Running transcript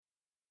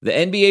The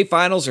NBA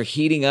Finals are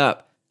heating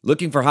up.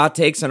 Looking for hot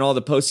takes on all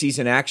the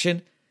postseason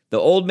action? The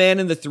Old Man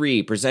and the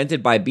Three,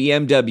 presented by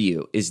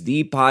BMW, is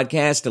the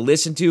podcast to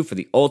listen to for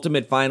the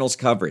ultimate finals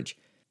coverage.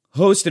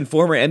 Host and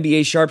former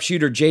NBA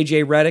sharpshooter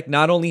JJ Redick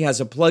not only has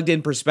a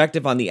plugged-in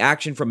perspective on the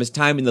action from his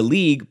time in the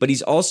league, but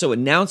he's also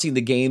announcing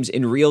the games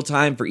in real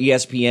time for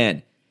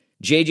ESPN.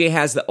 JJ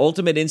has the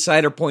ultimate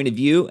insider point of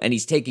view, and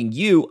he's taking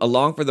you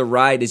along for the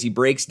ride as he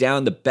breaks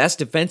down the best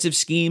defensive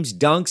schemes,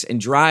 dunks, and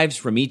drives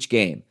from each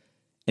game.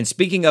 And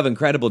speaking of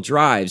incredible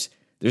drives,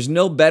 there's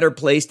no better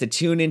place to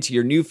tune into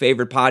your new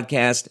favorite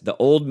podcast, The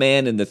Old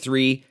Man and the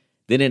Three,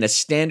 than in a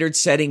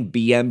standard-setting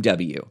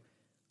BMW.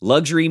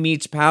 Luxury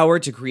meets power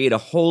to create a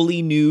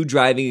wholly new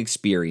driving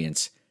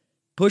experience.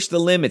 Push the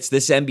limits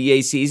this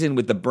NBA season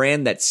with the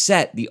brand that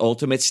set the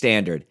ultimate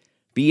standard,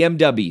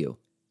 BMW,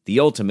 the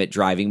ultimate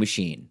driving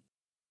machine.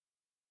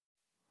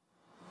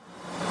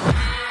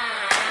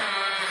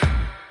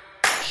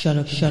 Shut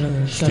up. Stay in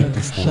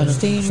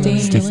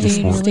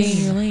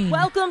your lane.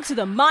 Welcome to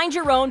the Mind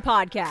Your Own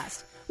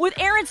podcast with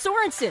Aaron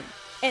Sorensen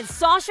and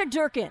Sasha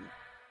Durkin,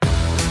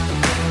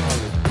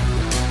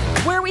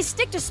 where we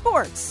stick to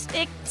sports,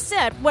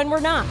 except when we're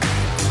not.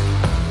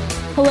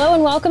 Hello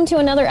and welcome to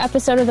another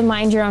episode of the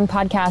Mind Your Own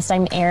podcast.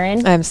 I'm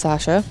Aaron. I'm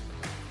Sasha.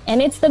 And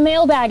it's the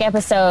mailbag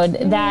episode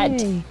that,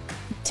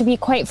 to be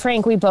quite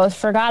frank, we both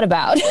forgot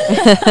about.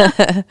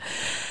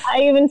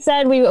 I even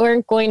said we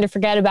weren't going to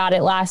forget about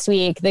it last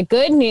week. The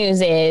good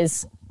news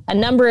is a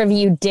number of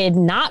you did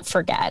not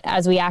forget,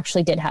 as we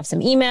actually did have some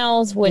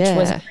emails, which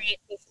was great.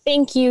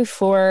 Thank you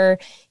for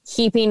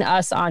keeping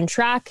us on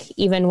track,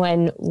 even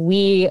when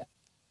we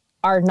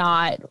are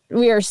not.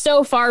 We are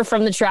so far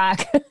from the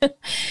track.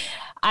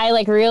 I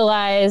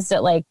realized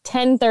at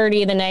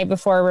 10:30 the night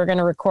before we were going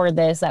to record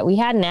this that we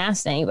hadn't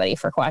asked anybody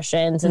for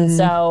questions. And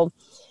so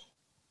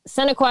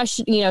sent a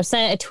question,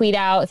 sent a tweet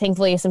out.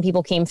 Thankfully, some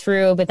people came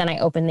through, but then I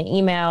opened the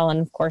email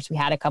and of course we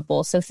had a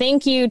couple. So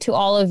thank you to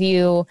all of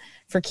you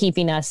for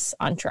keeping us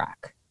on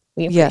track.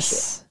 We appreciate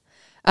it.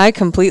 I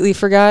completely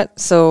forgot.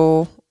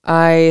 So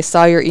I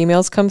saw your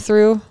emails come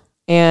through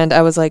and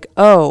I was like,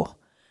 oh,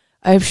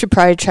 I should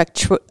probably check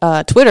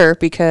Twitter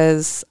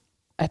because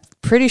I'm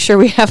pretty sure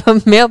we have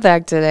a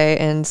mailbag today.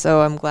 And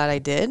so I'm glad I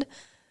did.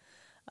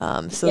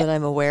 That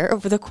I'm aware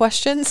of the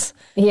questions.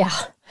 Yeah.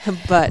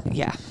 But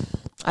yeah.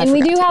 And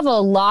we do have a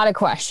lot of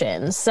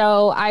questions,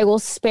 so I will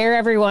spare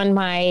everyone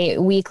my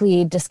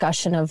weekly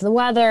discussion of the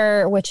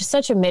weather, which is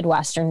such a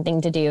Midwestern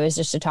thing to do, is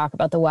just to talk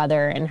about the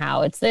weather and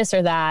how it's this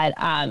or that.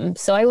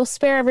 So I will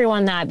spare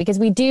everyone that because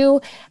we do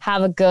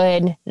have a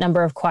good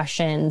number of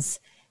questions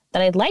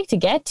that I'd like to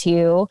get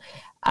to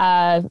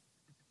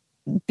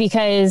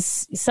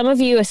because some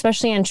of you,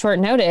 especially on short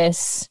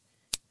notice,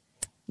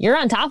 you're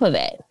on top of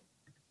it.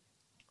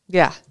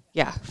 Yeah,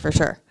 for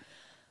sure.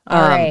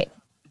 All right.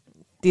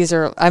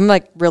 I'm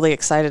really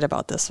excited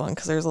about this one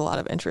because there's a lot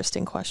of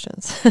interesting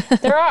questions.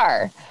 There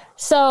are.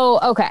 So,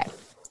 okay,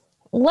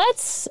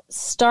 let's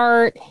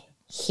start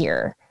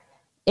here.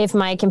 If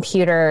my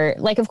computer,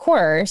 of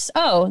course,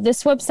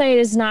 this website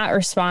is not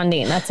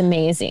responding. That's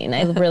amazing.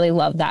 I really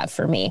love that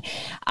for me.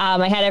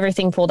 I had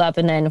everything pulled up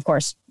and then, of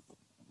course,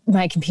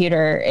 my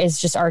computer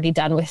is just already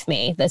done with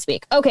me this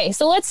week. Okay,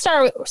 so let's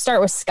start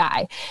with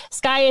Sky.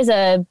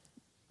 Sky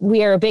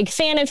we are a big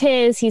fan of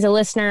his. He's a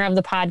listener of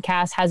the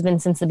podcast, has been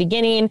since the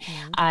beginning.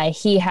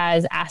 He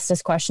has asked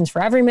us questions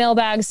for every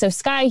mailbag. So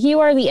Sky, you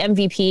are the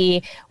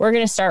MVP. We're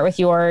going to start with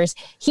yours.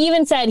 He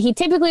even said he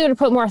typically would have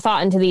put more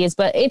thought into these,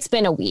 but it's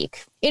been a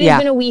week. It has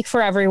been a week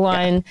for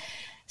everyone. Yeah.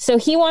 So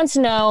he wants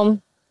to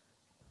know,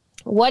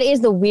 what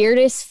is the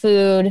weirdest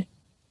food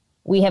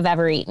we have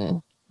ever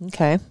eaten?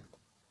 Okay.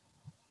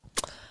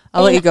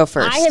 I'll let you go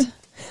first.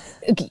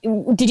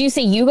 Did you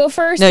say you go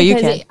first? No, you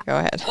can. Go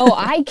ahead.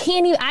 I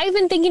can't even. I've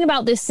been thinking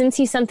about this since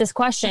he sent this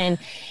question,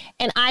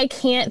 and I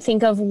can't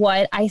think of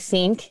what I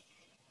think.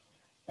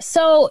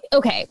 So,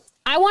 okay,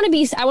 I want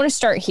to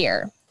start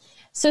here.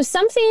 So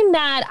something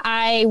that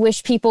I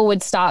wish people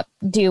would stop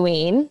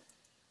doing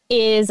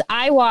is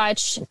I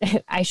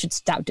should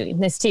stop doing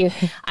this too.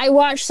 I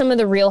watch some of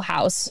the Real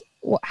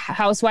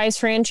Housewives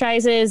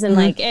franchises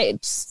and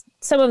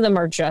some of them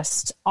are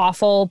just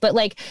awful, but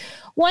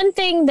one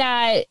thing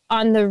that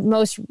on the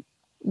most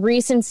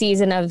recent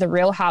season of The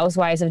Real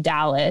Housewives of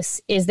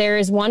Dallas is there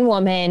is one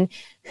woman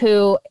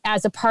who,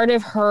 as a part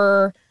of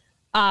her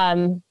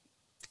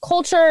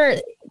culture,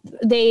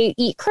 they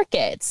eat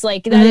crickets.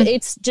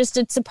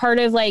 It's a part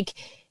of because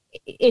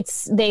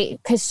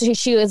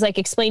she was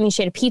explaining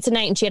she had a pizza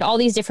night and she had all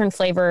these different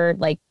flavored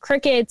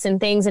crickets and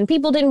things and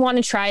people didn't want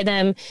to try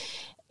them.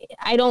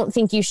 I don't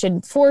think you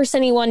should force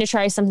anyone to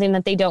try something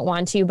that they don't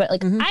want to, but I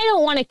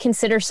don't want to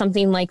consider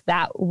something like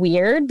that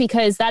weird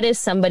because that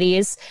is a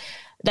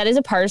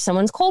part of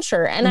someone's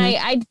culture. And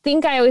I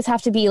think I always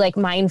have to be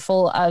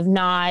mindful of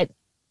not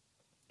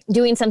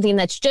doing something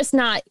that's just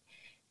not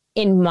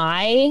in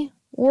my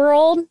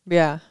world.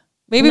 Yeah.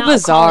 Maybe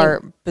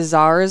bizarre.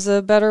 Bizarre is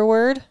a better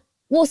word.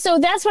 Well, so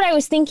that's what I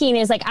was thinking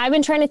is I've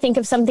been trying to think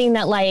of something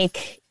that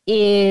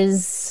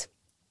is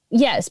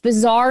Yes,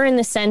 bizarre in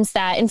the sense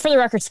that, and for the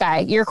record,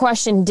 Sky, your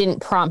question didn't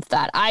prompt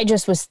that. I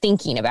just was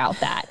thinking about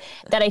that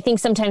I think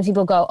sometimes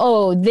people go,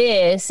 oh,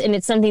 this, and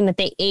it's something that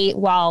they ate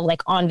while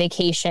like on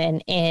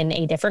vacation in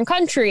a different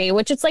country,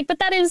 which it's like, but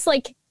that is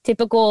like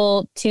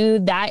typical to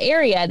that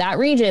area, that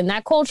region,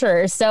 that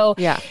culture. So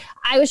Yeah.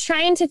 I was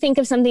trying to think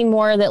of something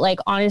more that like,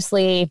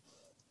 honestly,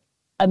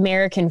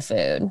 American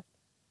food,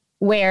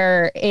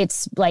 where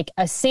it's like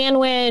a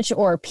sandwich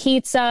or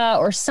pizza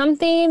or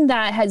something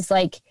that has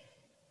like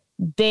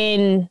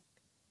been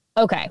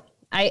okay.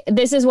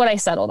 This is what I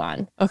settled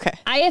on. Okay.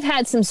 I have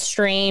had some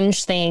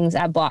strange things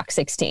at Block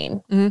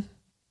 16.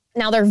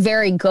 Now they're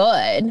very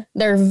good.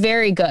 They're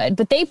very good,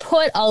 but they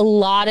put a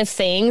lot of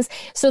things.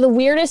 So the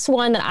weirdest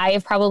one that I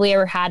have probably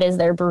ever had is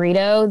their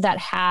burrito that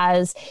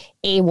has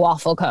a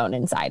waffle cone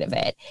inside of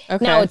it.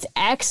 Okay. Now it's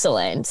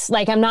excellent.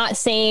 Like, I'm not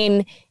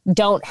saying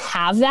don't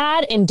have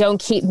that and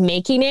don't keep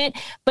making it,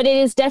 but it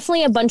is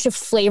definitely a bunch of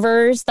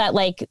flavors that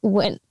like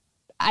when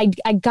I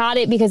got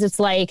it because it's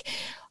like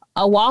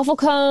a waffle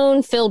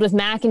cone filled with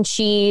mac and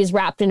cheese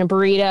wrapped in a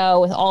burrito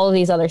with all of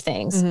these other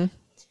things.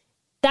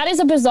 That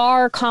is a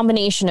bizarre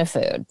combination of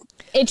food.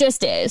 It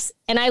just is.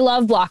 And I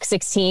love Block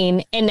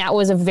 16. And that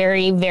was a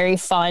very, very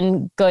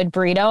fun, good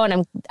burrito.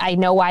 And I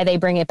know why they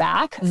bring it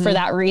back for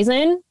that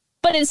reason,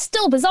 but it's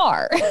still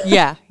bizarre.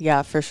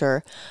 Yeah, for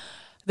sure.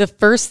 The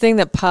first thing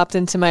that popped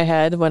into my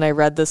head when I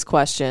read this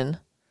question,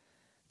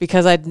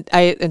 because I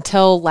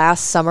until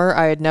last summer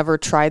I had never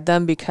tried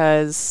them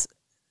because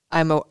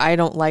I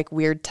don't like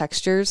weird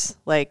textures.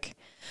 Like,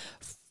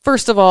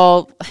 first of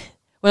all,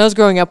 when I was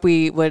growing up,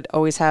 we would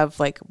always have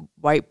like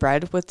white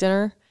bread with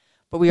dinner,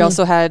 but we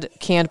also had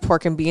canned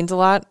pork and beans a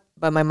lot.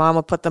 But my mom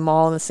would put them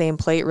all on the same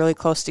plate really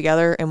close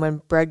together, and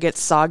when bread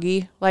gets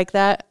soggy like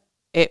that,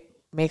 it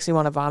makes me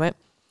want to vomit.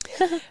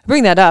 I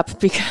bring that up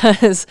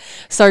because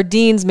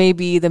sardines may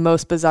be the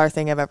most bizarre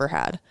thing I've ever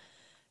had.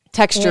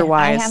 Texture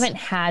wise, I haven't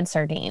had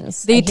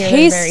sardines. They I hear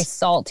taste they're very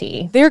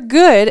salty. They're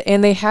good,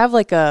 and they have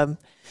like a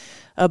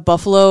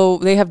buffalo.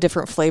 They have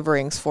different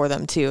flavorings for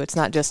them too. It's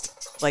not just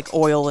like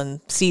oil and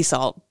sea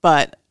salt,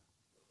 but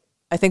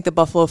I think the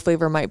buffalo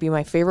flavor might be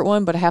my favorite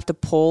one. But I have to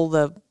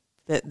pull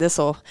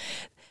this'll.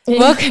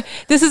 Look,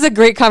 this is a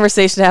great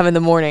conversation to have in the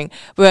morning,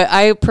 but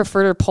I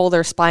prefer to pull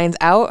their spines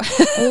out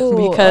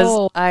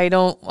because I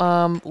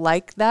don't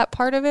like that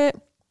part of it,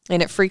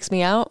 and it freaks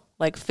me out,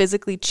 like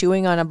physically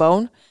chewing on a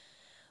bone.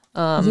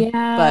 But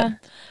I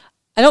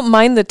don't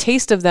mind the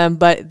taste of them,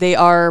 but they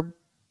are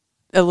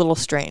a little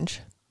strange.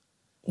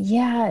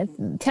 Yeah,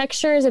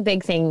 texture is a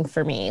big thing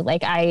for me.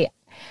 Like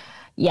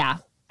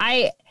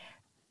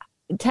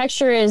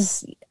texture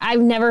is,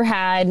 I've never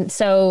had,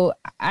 so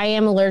I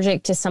am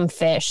allergic to some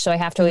fish. So I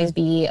have to always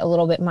be a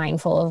little bit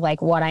mindful of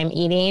like what I'm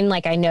eating.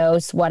 Like, I know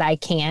what I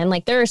can,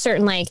 like there are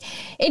certain, like,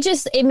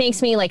 it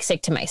makes me like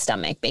sick to my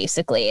stomach,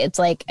 basically. It's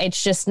like,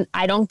 it's just,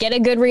 I don't get a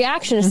good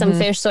reaction to some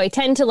fish. So I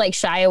tend to like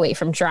shy away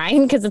from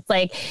trying. Cause it's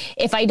like,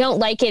 if I don't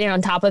like it and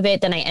on top of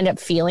it, then I end up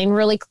feeling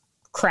really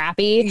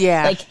crappy.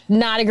 Yeah. Like,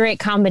 not a great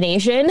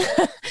combination.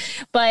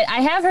 But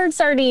I have heard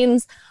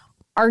sardines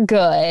are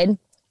good.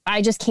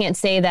 I just can't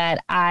say that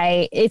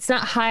it's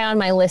not high on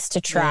my list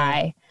to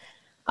try.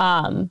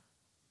 Now,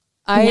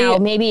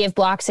 maybe if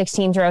Block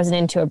 16 throws it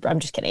into I'm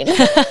just kidding.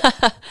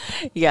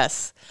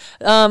 Yes.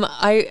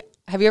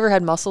 Have you ever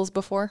had mussels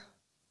before?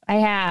 I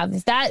have.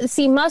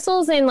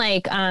 Mussels and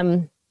like,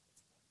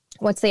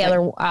 what's the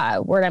other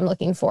word I'm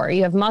looking for?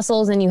 You have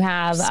mussels and you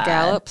have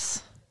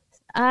scallops.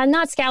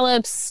 Not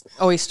scallops.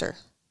 Oysters.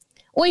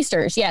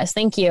 Yes.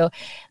 Thank you.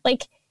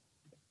 Like,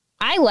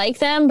 I like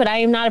them, but I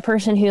am not a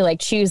person who like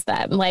chews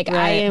them. Like, right.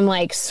 I am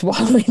like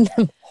swallowing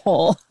them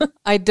whole.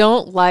 I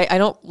don't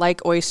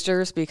like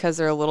oysters because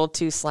they're a little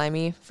too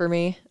slimy for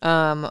me.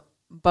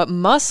 But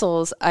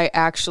mussels, I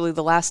actually,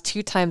 the last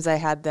 2 times I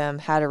had them,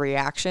 had a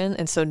reaction.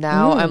 And so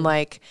now I'm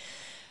like,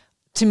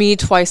 to me,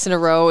 twice in a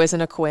row isn't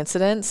a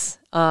coincidence.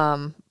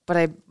 But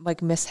I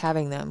like miss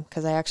having them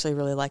because I actually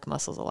really like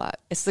mussels a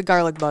lot. It's the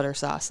garlic butter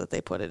sauce that they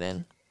put it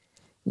in.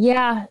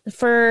 Yeah,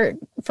 for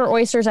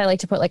oysters, I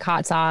like to put like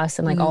hot sauce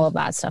and like all of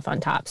that stuff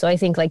on top. So I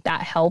think like that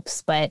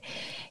helps. But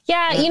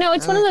yeah,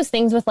 it's one of those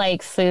things with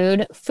like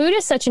food. Food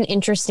is such an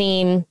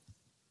interesting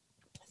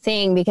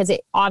thing because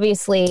it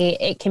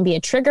can be a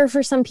trigger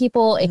for some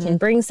people. It can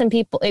bring some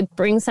people. It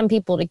brings some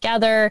people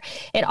together.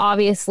 It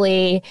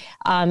obviously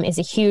is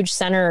a huge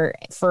center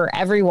for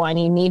everyone.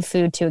 You need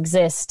food to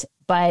exist,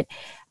 but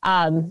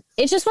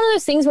it's just one of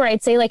those things where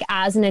I'd say like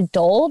as an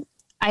adult,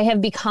 I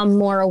have become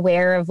more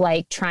aware of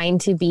like trying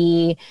to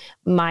be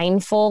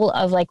mindful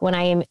of like when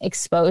I am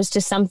exposed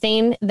to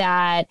something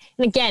that,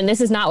 and again, this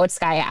is not what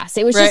Sky asked.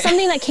 It was just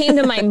something that came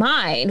to my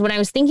mind when I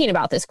was thinking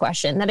about this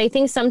question, that I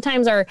think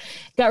sometimes our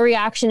gut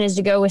reaction is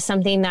to go with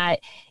something that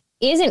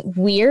isn't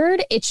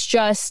weird. It's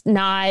just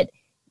not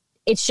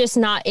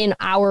in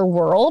our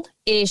world.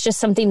 It is just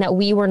something that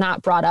we were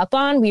not brought up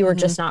on. We were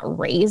just not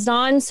raised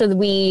on. So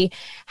we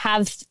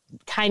have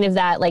kind of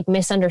that like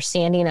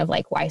misunderstanding of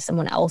like why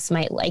someone else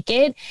might like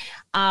it.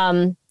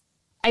 I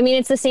mean,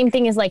 it's the same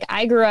thing as like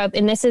I grew up,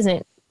 and this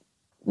isn't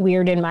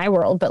weird in my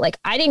world, but like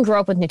I didn't grow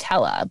up with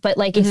Nutella, but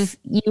like if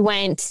you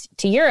went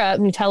to Europe,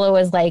 Nutella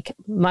was like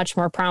much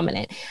more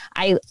prominent.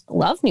 I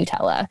love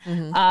Nutella.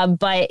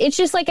 But it's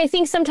just like, I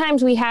think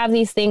sometimes we have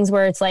these things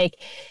where it's like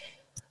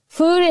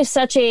food is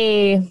I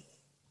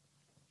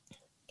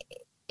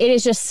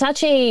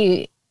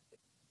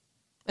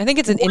think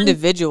it's an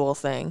individual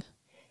thing.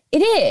 It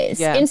is.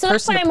 Yeah, and so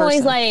that's why I'm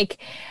always like,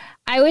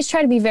 I always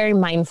try to be very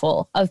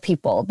mindful of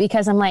people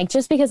because I'm like,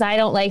 just because I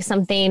don't like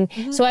something.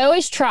 So I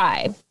always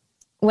try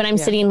when I'm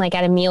sitting like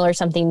at a meal or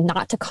something,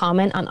 not to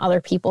comment on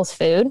other people's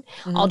food.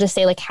 I'll just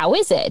say like, how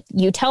is it?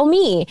 You tell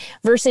me,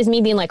 versus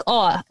me being like,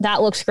 oh,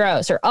 that looks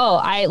gross. Or, oh,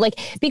 I like,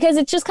 because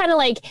it's just kind of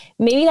like,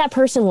 maybe that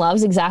person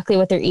loves exactly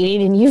what they're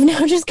eating and you've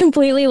now just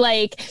completely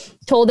like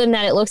told them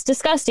that it looks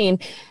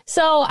disgusting.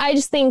 So I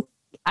just think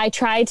I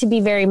try to be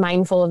very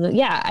mindful of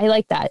I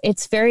like that.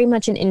 It's very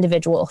much an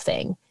individual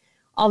thing.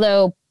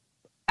 Although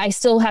I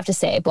still have to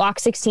say, Block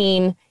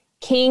 16,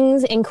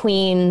 kings and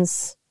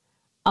queens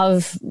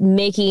of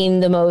making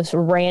the most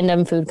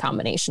random food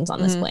combinations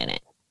on this planet.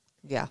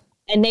 Yeah.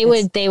 And they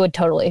would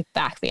totally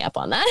back me up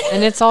on that.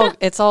 And it's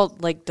all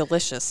like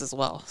delicious as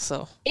well.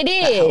 So it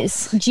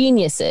is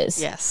geniuses.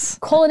 Yes.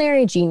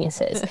 Culinary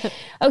geniuses.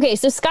 Okay.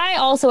 So Sky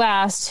also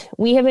asked,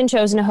 we have been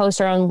chosen to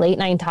host our own late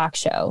night talk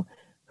show.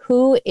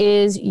 Who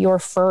is your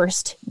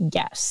first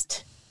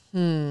guest?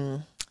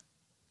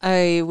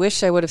 I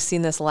wish I would have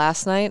seen this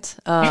last night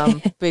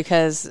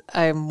because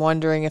I'm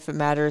wondering if it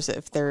matters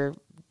if they're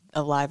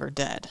alive or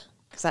dead,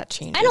 because that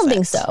changes. I don't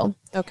think so.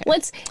 Okay.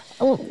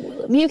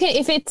 You can,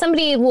 if it's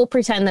somebody, we'll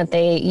pretend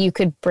that you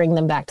could bring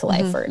them back to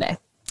life for a day.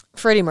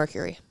 Freddie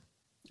Mercury.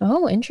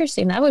 Oh,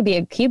 interesting.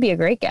 He'd be a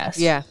great guest.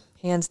 Yeah,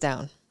 hands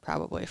down,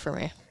 probably for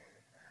me.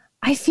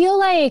 I feel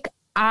like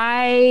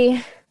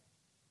I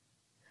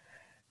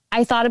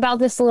thought about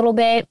this a little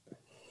bit.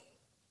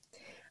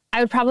 I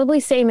would probably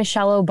say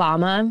Michelle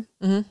Obama.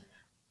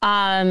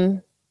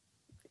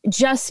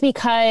 Just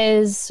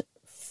because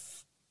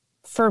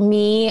for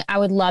me, I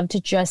would love to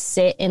just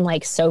sit and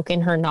like soak in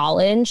her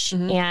knowledge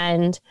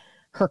and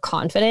her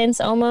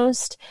confidence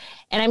almost.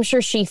 And I'm sure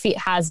she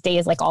has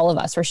days like all of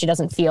us where she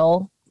doesn't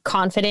feel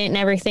confident and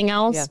everything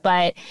else.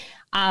 But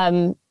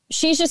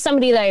she's just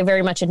somebody that I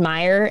very much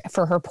admire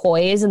for her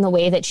poise and the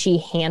way that she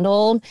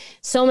handled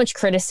so much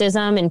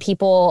criticism and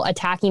people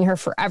attacking her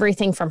for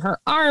everything from her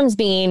arms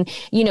being,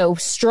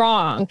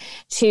 strong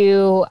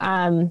to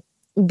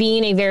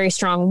being a very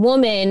strong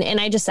woman. And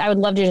I would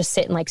love to just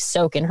sit and like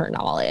soak in her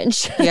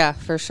knowledge. Yeah,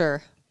 for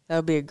sure. That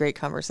would be a great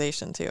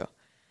conversation too.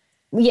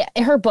 Yeah,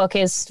 her book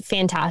is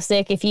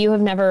fantastic. If you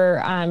have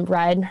never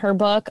read her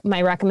book,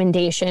 my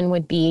recommendation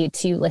would be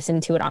to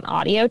listen to it on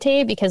audio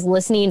tape, because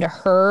listening to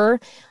her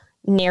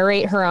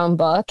narrate her own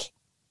book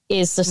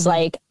is just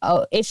like,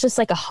 it's just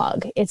like a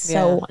hug. It's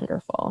so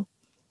wonderful.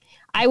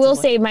 I will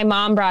say my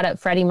mom brought up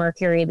Freddie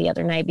Mercury the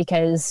other night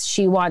because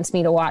she wants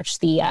me to watch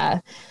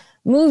the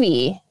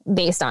movie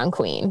based on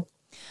Queen.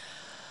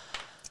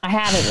 I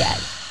haven't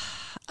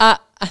yet.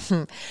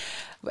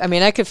 I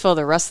mean, I could fill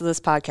the rest of this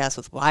podcast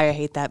with why I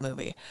hate that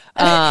movie.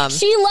 She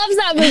loves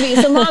that movie.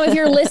 So, Mom, if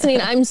you're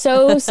listening, I'm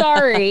so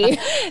sorry.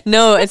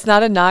 No, it's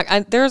not a knock.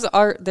 There's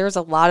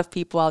a lot of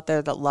people out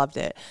there that loved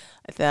it.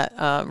 That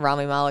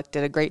Rami Malek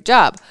did a great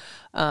job.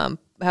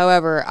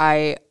 However,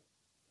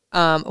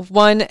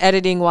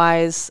 editing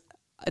wise,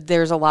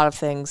 there's a lot of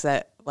things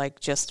that like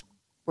just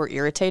were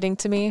irritating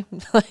to me.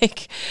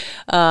 Like,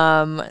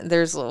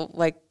 there's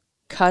like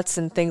cuts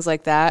and things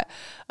like that.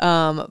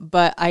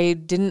 But I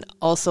didn't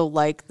also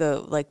like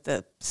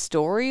the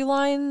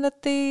storyline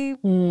that they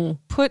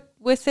put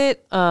with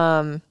it.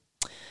 But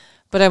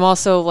I'm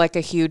also like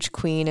a huge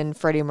Queen and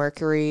Freddie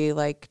Mercury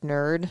like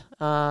nerd.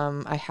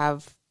 I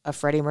have a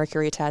Freddie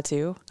Mercury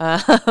tattoo.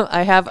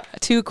 I have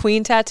 2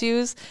 Queen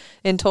tattoos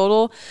in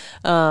total.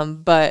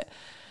 But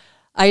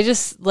I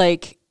just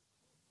like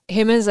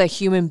him as a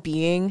human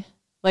being.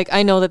 Like,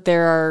 I know that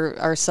there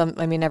are some,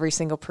 I mean, every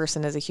single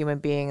person is a human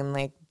being and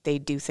like they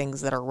do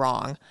things that are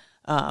wrong.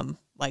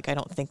 Like, I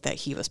don't think that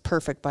he was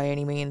perfect by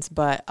any means,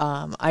 but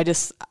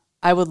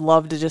I would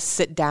love to just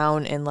sit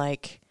down and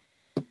like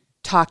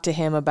talk to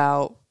him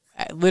about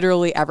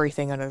literally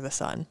everything under the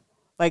sun.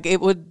 Like,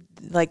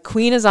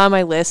 Queen is on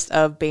my list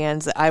of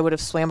bands that I would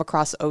have swam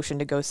across the ocean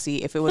to go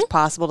see if it was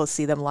possible to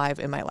see them live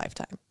in my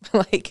lifetime.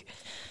 Like,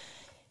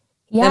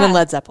 them and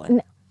Led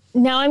Zeppelin.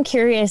 Now I'm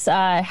curious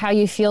how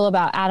you feel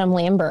about Adam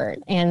Lambert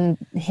and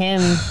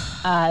him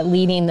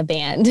leading the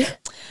band.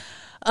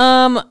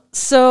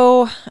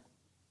 So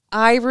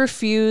I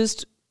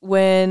refused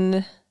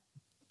when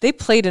they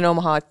played in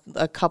Omaha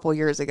a couple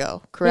years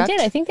ago, correct? They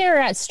did. I think they were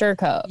at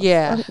Sturco.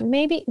 Yeah. Or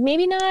maybe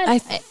not. I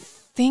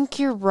think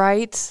you're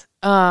right.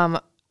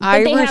 But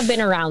they have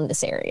been around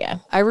this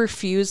area. I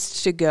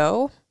refused to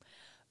go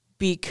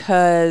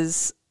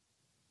because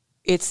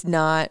it's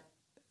not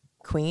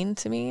Queen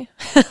to me.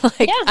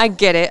 I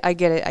get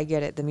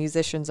it. The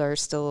musicians are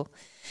still,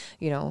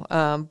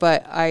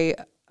 but I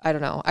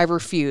don't know. I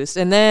refused.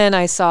 And then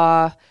I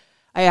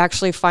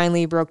actually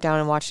finally broke down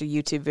and watched a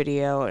YouTube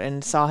video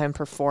and saw him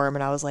perform.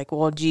 And I was like,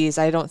 well, geez,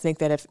 I don't think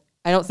that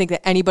I don't think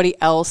that anybody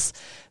else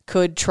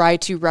could try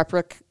to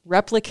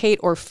replicate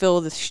or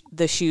fill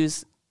the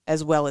shoes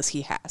as well as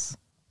he has.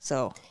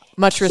 So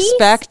much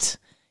respect.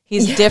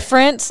 He's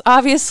different,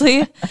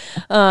 obviously,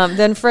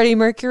 than Freddie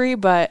Mercury,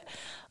 but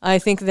I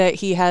think that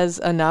he has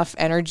enough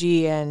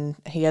energy, and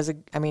he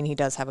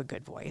does have a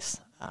good voice.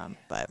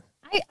 But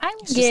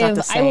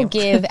I will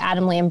give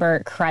Adam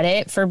Lambert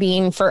credit for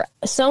being for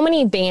so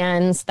many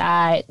bands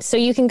so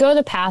you can go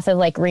the path of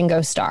like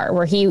Ringo Starr,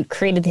 where he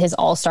created his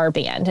all-star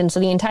band. And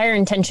so the entire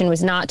intention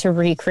was not to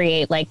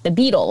recreate like the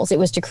Beatles. It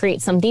was to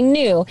create something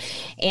new.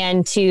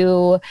 And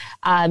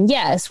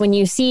yes, when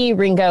you see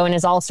Ringo and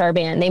his all-star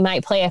band, they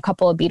might play a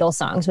couple of Beatles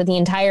songs, but the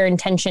entire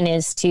intention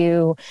is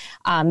to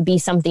be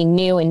something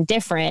new and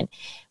different.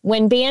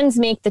 When bands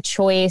make the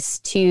choice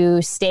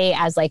to stay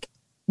as like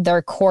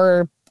their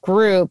core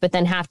group, but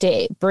then have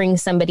to bring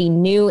somebody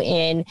new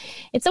in,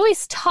 it's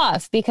always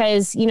tough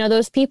because,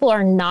 those people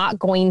are not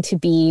going to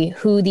be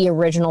who the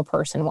original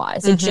person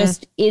was. It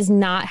just is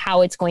not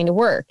how it's going to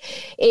work.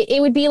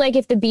 It would be like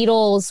if the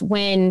Beatles,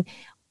 when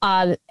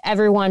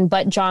everyone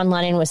but John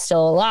Lennon was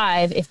still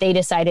alive, if they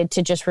decided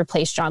to just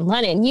replace John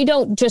Lennon. You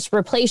don't just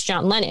replace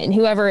John Lennon.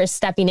 Whoever is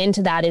stepping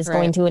into that is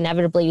going to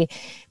inevitably,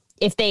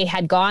 if they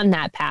had gone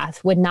that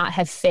path, would not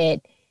have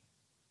fit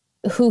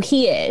who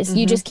he is.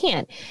 You just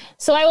can't.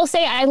 So I will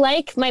say,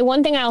 my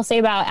one thing I'll say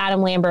about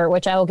Adam Lambert,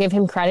 which I will give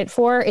him credit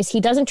for, is he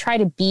doesn't try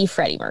to be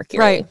Freddie Mercury.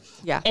 Right.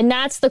 Yeah. And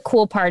that's the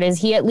cool part,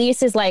 is he at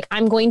least is like,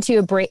 I'm going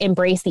to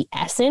embrace the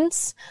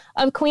essence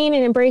of Queen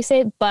and embrace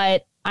it,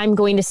 but I'm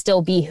going to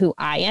still be who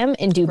I am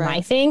and do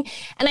my thing.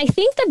 And I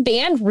think the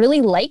band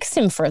really likes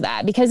him for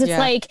that, because it's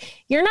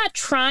like, you're not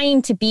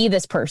trying to be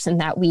this person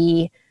that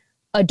we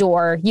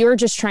adore. You're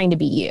just trying to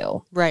be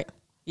you. Right.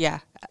 Yeah,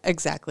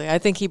 exactly. I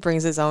think he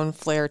brings his own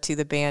flair to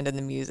the band and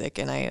the music,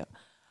 and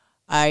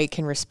I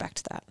can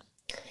respect that.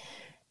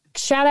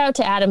 Shout out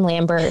to Adam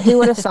Lambert. Who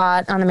would have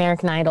thought on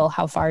American Idol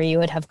how far you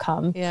would have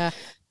come? Yeah.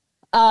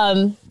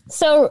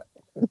 So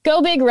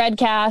Go Big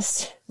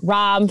Redcast,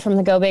 Rob from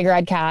the Go Big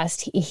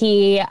Redcast,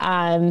 he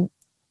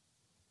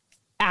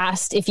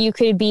asked if you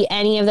could be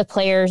any of the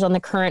players on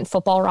the current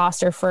football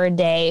roster for a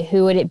day,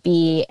 who would it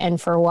be and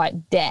for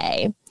what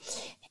day?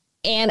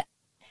 And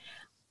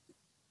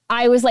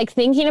I was like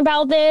thinking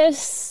about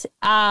this.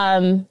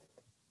 So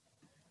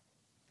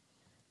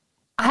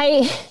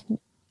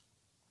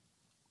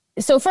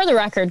for the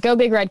record, Go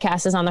Big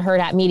Redcast is on the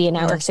Herd App Media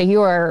Network. So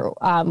you are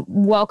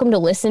welcome to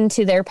listen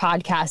to their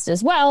podcast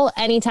as well.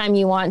 Anytime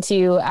you want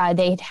to,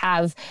 they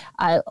have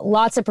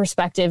lots of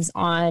perspectives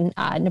on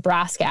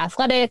Nebraska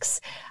athletics.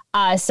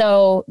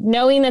 So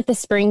knowing that the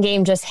spring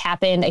game just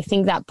happened, I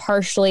think that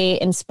partially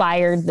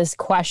inspired this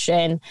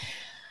question.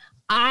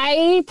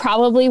 I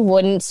probably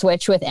wouldn't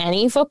switch with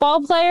any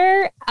football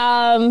player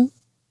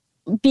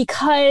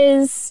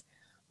because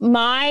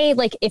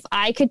if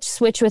I could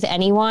switch with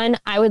anyone,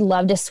 I would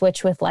love to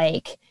switch with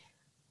like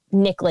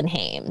Nicklin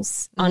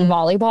Hames on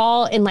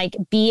volleyball and like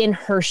be in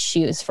her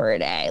shoes for a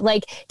day.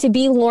 Like to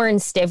be Lauren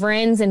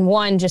Stivrins, and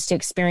one, just to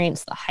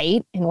experience the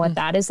height and what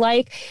that is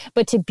like,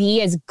 but to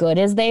be as good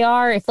as they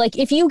are.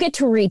 If you get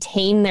to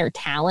retain their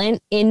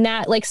talent in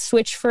that like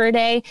switch for a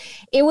day,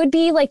 it would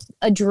be like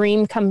a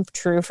dream come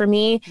true for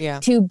me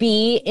to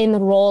be in the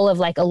role of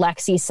like a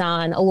Lexi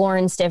Sun, a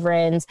Lauren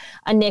Stivrins,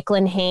 a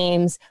Nicklin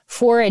Hames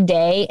for a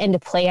day, and to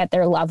play at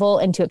their level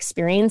and to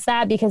experience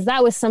that, because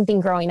that was something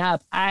growing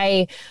up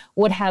I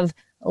would have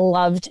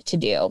loved to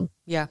do.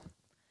 Yeah.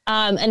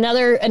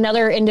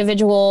 Another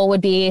individual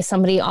would be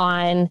somebody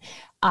on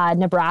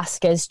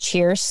Nebraska's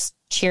cheer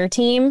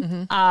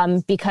team,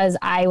 because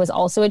I was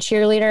also a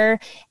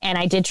cheerleader and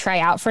I did try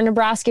out for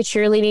Nebraska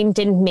cheerleading.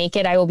 Didn't make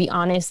it. I will be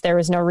honest. There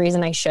was no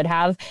reason I should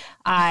have.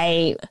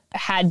 I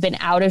had been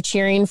out of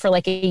cheering for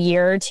like a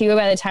year or two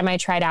by the time I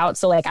tried out.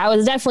 So like I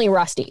was definitely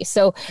rusty.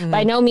 So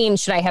by no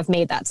means should I have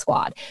made that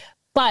squad.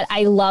 But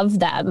I love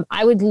them.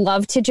 I would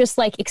love to just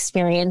like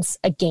experience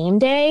a game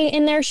day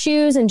in their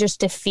shoes and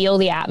just to feel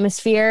the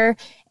atmosphere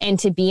and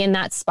to be in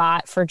that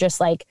spot for just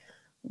like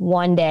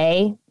one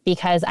day,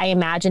 because I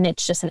imagine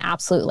it's just an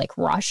absolute like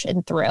rush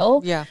and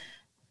thrill. Yeah.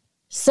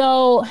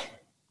 So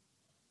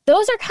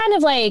those are kind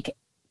of like,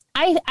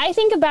 I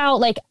think about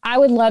like, I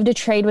would love to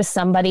trade with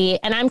somebody,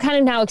 and I'm kind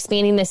of now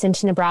expanding this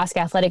into Nebraska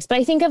athletics, but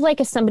I think of like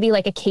somebody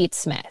like a Kate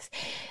Smith,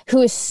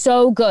 who is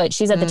so good.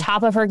 She's at the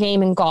top of her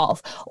game in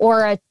golf,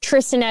 or a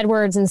Tristan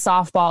Edwards in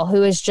softball,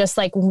 who is just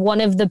like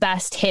one of the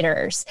best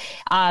hitters,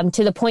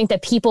 to the point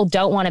that people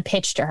don't want to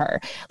pitch to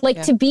her.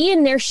 Like to be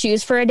in their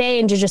shoes for a day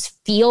and to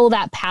just feel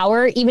that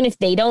power, even if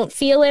they don't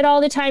feel it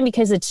all the time,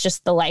 because it's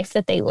just the life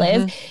that they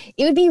live.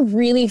 It would be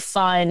really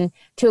fun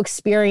to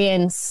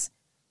experience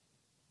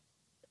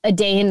a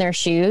day in their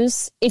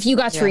shoes if you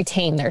got to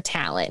retain their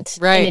talent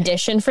in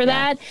addition for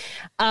that.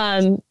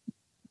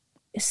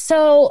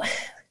 So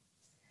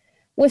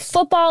with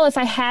football, if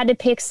I had to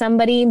pick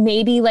somebody,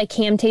 maybe like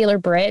Cam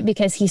Taylor-Britt,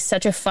 because he's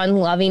such a fun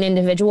loving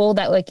individual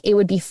that like it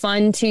would be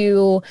fun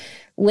to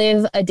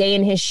live a day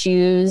in his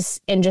shoes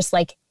and just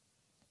like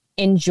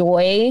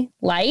enjoy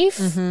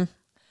life.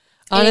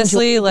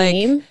 Honestly,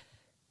 like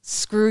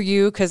screw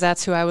you, because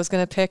that's who I was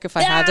going to pick if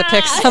I had to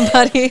pick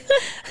somebody.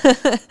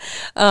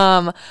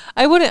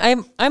 I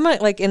wouldn't. I'm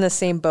like in the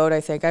same boat.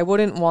 I think I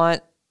wouldn't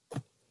want.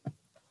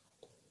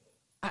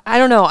 I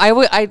don't know.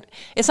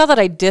 It's not that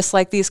I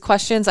dislike these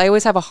questions. I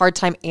always have a hard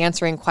time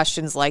answering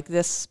questions like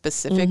this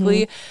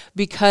specifically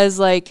because,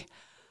 like,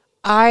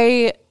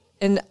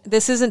 and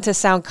this isn't to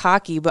sound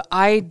cocky, but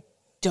I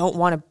don't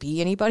want to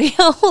be anybody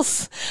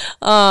else.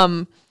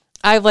 I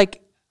have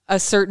like a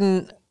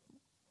certain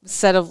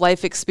set of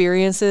life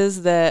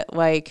experiences that,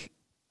 like,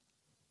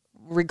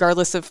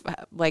 regardless of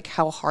like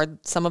how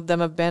hard some of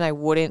them have been, I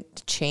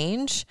wouldn't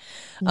change.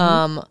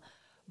 But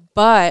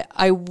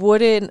I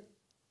wouldn't,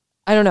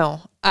 I don't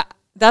know.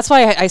 That's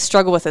why I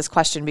struggle with this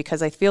question,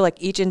 because I feel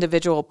like each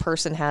individual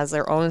person has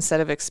their own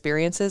set of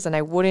experiences, and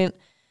I don't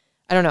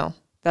know.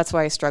 That's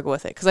why I struggle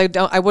with it, because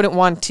I wouldn't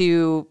want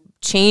to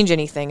change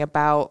anything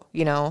about,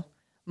 you know,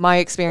 my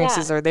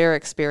experiences or their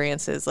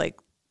experiences. Like,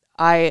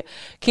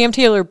 Cam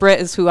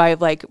Taylor-Britt is who I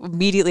like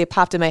immediately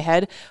popped in my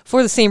head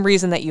for the same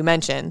reason that you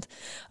mentioned.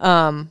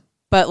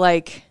 But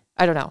like,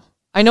 I don't know.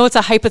 I know it's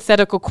a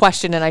hypothetical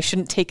question and I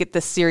shouldn't take it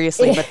this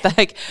seriously, but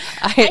like,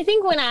 I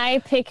think when I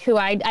pick who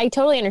I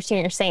totally understand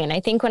what you're saying. I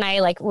think when I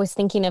like was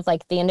thinking of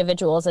like the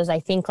individuals, as I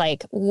think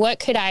like, what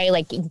could I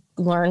like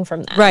learn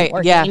from them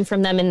or gain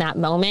from them in that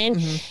moment?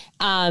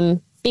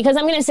 Because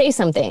I'm going to say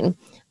something,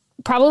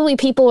 probably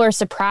people are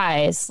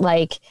surprised.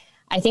 Like,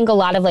 I think a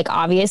lot of like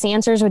obvious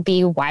answers would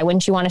be, why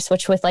wouldn't you want to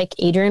switch with like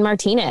Adrian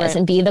Martinez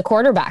and be the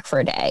quarterback for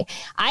a day?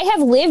 I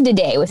have lived a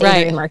day with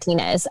Adrian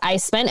Martinez. I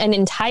spent an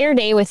entire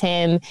day with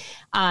him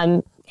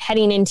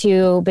heading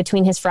into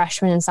between his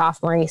freshman and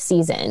sophomore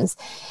seasons.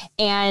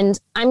 And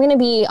I'm going to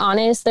be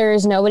honest,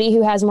 there's nobody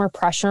who has more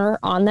pressure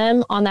on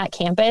them on that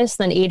campus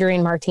than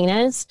Adrian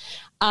Martinez.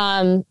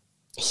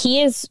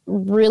 He is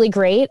really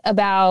great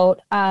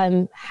about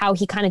how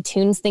he kind of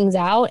tunes things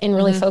out and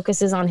really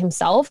focuses on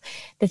himself.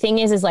 The thing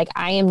is like,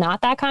 I am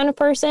not that kind of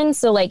person.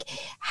 So like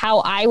how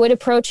I would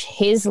approach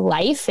his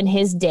life and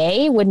his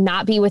day would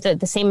not be with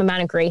the same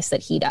amount of grace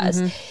that he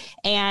does.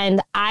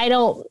 And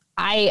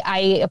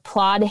I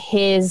applaud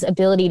his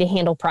ability to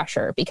handle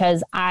pressure,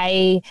 because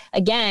I,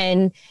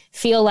 again,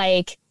 feel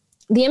like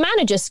the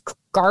amount of just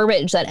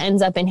garbage that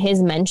ends up in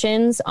his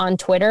mentions on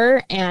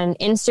Twitter and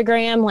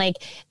Instagram, like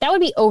that would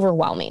be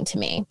overwhelming to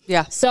me.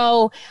 Yeah.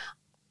 So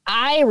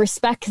I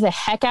respect the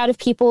heck out of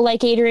people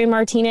like Adrian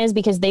Martinez,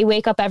 because they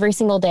wake up every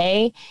single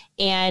day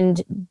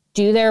and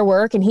do their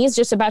work. And he's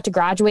just about to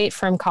graduate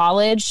from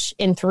college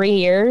in 3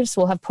 years.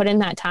 Will have put in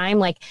that time.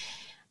 Like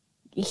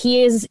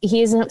he is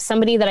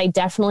somebody that I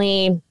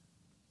definitely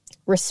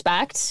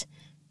respect,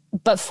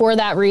 but for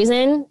that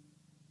reason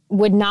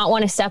would not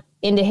want to step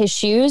into his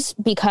shoes,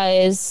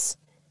 because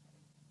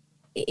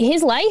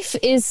his life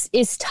is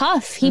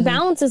tough. He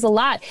balances a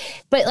lot,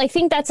 but I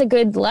think that's a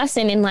good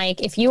lesson in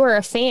like, if you are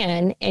a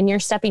fan and you're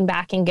stepping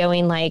back and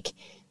going like,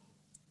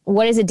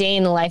 what is a day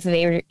in the life of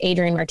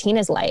Adrian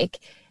Martinez like?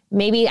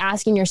 Maybe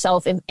asking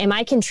yourself, am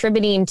I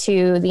contributing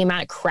to the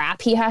amount of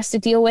crap he has to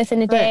deal with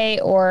in a day?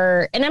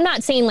 And I'm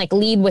not saying like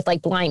lead with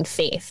like blind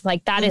faith,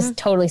 like that is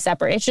totally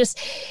separate. It's just,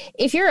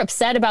 if you're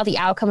upset about the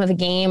outcome of a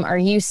game, are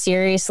you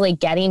seriously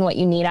getting what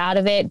you need out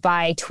of it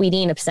by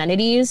tweeting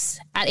obscenities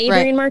at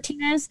Adrian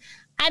Martinez?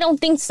 I don't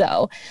think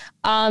so.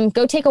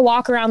 Go take a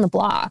walk around the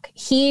block.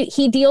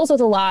 He deals with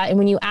a lot. And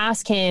when you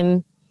ask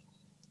him,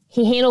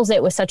 he handles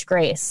it with such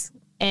grace.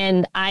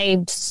 And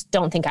I just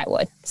don't think I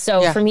would.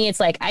 So for me, it's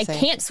like, I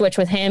can't switch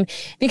with him,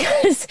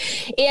 because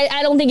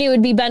I don't think it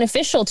would be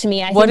beneficial to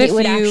me. I think it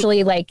would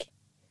actually like.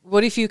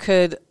 What if you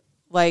could,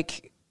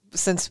 like,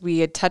 since we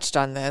had touched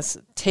on this,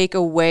 take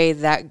away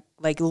that,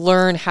 like,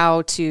 learn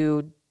how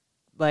to,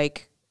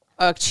 like,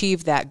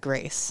 achieve that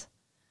grace?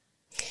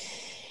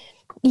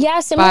 Yeah,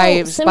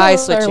 similarly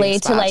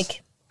to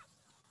like.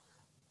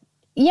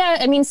 Yeah,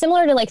 I mean,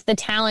 similar to like the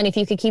talent, if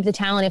you could keep the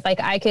talent, if like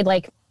I could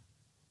like,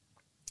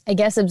 I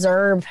guess,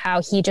 observe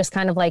how he just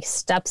kind of like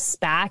steps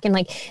back. And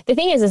like, the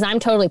thing is I'm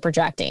totally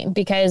projecting,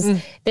 because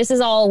this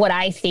is all what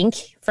I think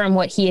from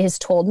what he has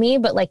told me,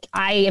 but like,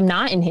 I am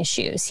not in his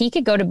shoes. He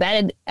could go to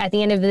bed at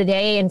the end of the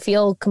day and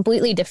feel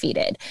completely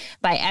defeated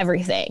by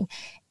everything.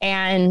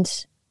 And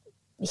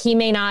he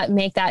may not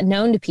make that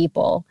known to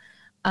people.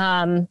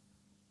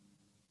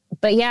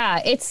 But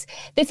yeah, it's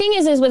the thing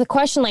is with a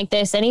question like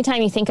this,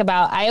 anytime you think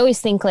about, I always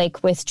think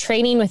like with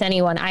trading with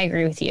anyone, I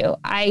agree with you.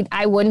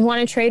 I wouldn't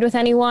want to trade with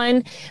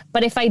anyone,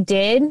 but if I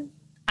did,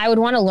 I would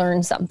want to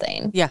learn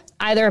something. Yeah.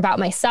 Either about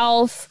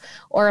myself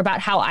or about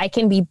how I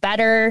can be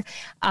better.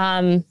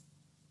 That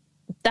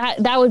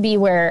would be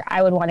where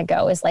I would want to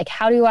go, is like,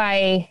 how do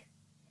I,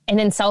 and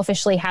then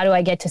selfishly, how do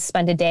I get to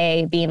spend a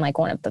day being like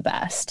one of the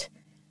best?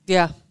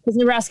 Yeah. Because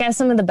Nebraska has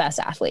some of the best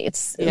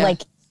athletes. Yeah.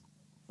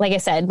 Like I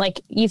said,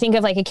 like you think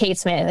of like a Kate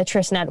Smith, a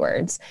Tristan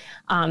Edwards,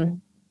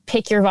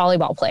 pick your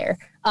volleyball player.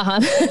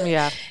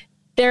 Yeah.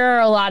 There are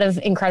a lot of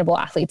incredible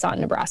athletes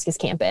on Nebraska's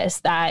campus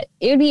that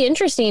it would be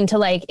interesting to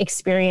like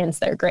experience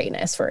their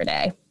greatness for a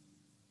day.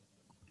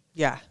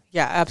 Yeah.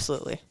 Yeah,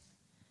 absolutely.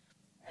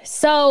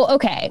 So,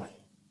 okay.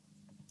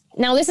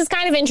 Now, this is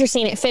kind of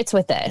interesting. It fits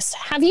with this.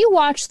 Have you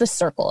watched The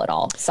Circle at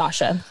all,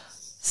 Sasha?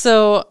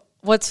 So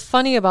what's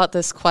funny about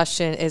this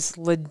question is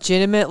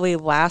legitimately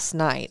last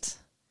night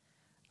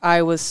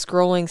I was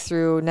scrolling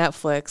through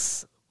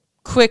Netflix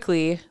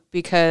quickly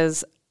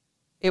because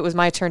it was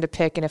my turn to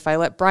pick. And if I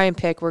let Brian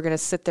pick, we're going to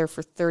sit there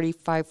for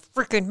 35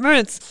 freaking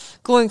minutes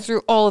going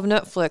through all of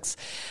Netflix.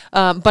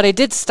 But I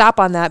did stop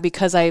on that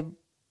because I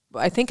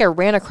think I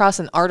ran across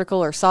an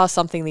article or saw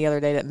something the other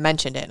day that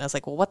mentioned it. And I was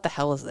like, well, what the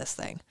hell is this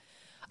thing?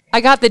 I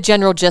got the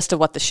general gist of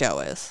what the show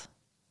is.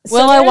 So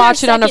Will I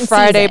watch it on a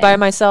Friday by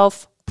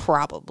myself?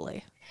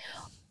 Probably.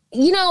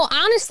 You know,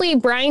 honestly,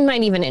 Brian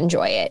might even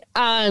enjoy it.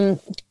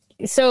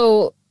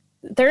 So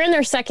they're in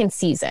their second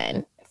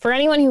season. For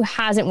anyone who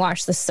hasn't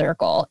watched The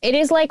Circle, it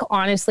is like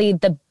honestly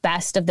the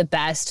best of the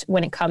best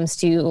when it comes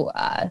to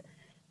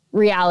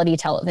reality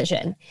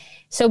television.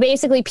 So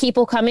basically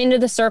people come into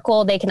The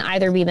Circle, they can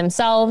either be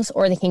themselves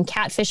or they can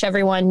catfish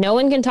everyone. No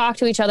one can talk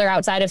to each other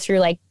outside of through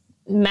like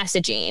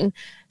messaging.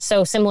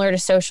 So similar to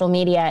social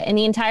media. And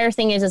the entire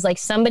thing is like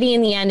somebody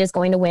in the end is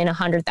going to win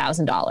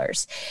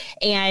 $100,000.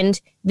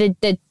 And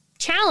the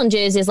challenge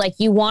is like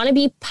you want to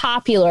be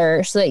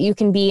popular so that you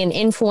can be an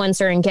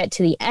influencer and get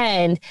to the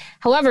end.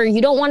 However,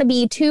 you don't want to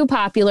be too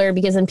popular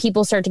because then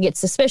people start to get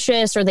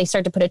suspicious or they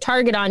start to put a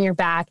target on your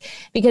back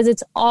because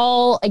it's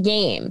all a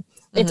game.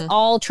 It's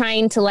all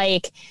trying to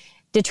like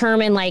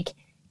determine like,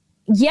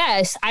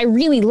 yes, I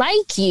really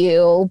like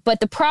you,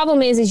 but the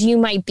problem is you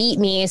might beat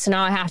me. So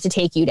now I have to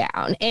take you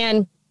down.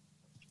 And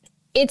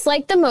it's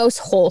like the most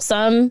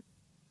wholesome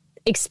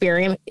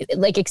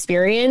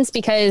experience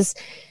because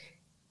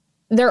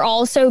they're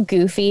all so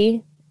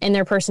goofy and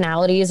their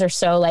personalities are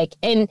so like,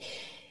 and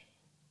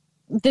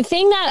the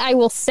thing that I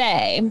will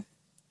say,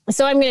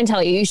 so I'm going to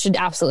tell you, you should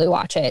absolutely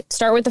watch it.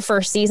 Start with the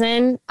first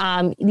season.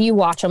 You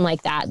watch them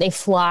like that. They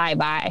fly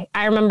by.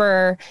 I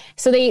remember,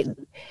 so they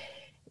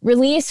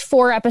release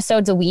 4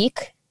 episodes a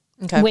week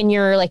when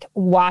you're like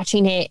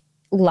watching it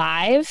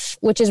live,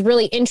 which is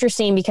really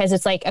interesting because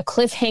it's like a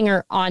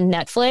cliffhanger on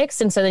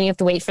Netflix. And so then you have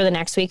to wait for the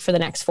next week for the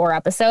next 4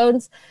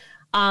 episodes.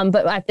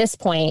 But at this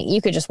point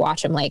you could just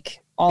watch them like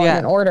all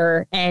in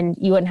order and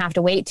you wouldn't have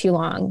to wait too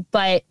long.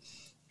 But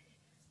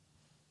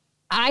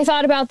I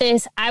thought about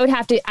this. I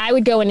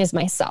would go in as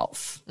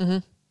myself.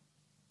 I'm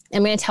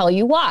going to tell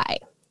you why.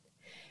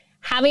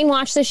 Having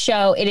watched the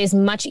show, it is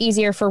much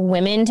easier for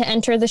women to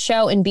enter the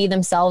show and be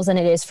themselves than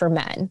it is for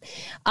men.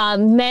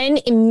 Men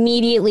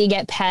immediately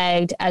get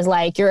pegged as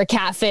like, you're a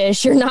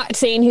catfish, you're not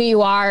saying who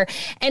you are.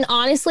 And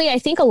honestly, I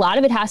think a lot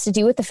of it has to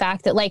do with the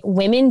fact that like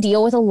women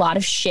deal with a lot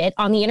of shit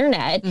on the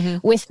internet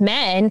with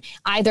men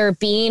either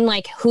being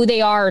like who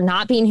they are or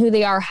not being who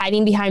they are,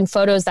 hiding behind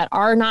photos that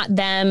are not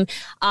them,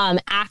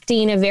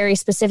 acting a very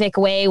specific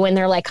way when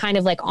they're like kind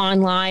of like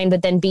online,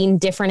 but then being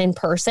different in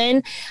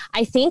person.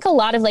 I think a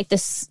lot of like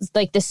this,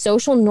 like the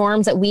social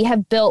norms that we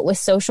have built with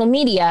social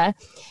media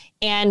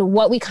and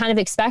what we kind of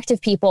expect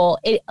of people,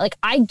 like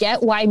I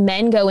get why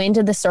men go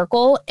into The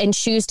Circle and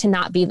choose to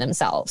not be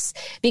themselves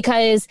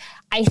because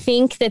I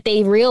think that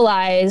they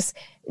realize.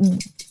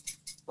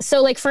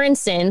 So like, for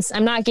instance,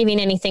 I'm not giving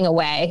anything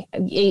away.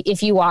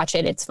 If you watch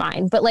it, it's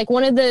fine. But like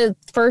one of the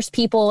first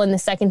people in the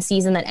second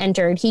season that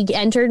entered, he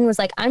entered and was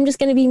like, I'm just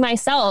going to be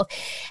myself.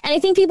 And I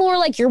think people were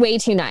like, you're way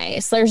too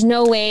nice. There's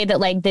no way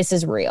that like this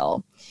is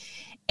real.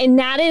 And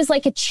that is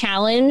like a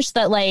challenge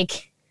that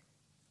like,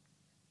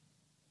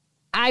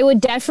 I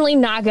would definitely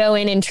not go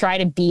in and try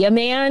to be a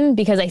man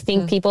because I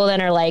think people then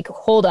are like,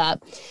 hold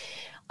up.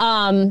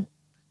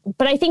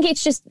 But I think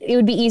it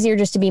would be easier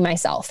just to be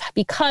myself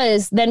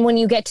because then when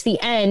you get to the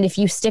end, if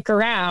you stick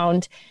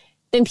around,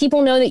 then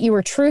people know that you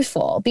were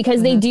truthful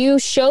because they do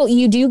show,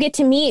 you do get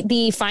to meet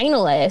the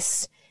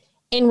finalists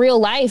in real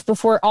life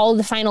before all of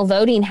the final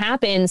voting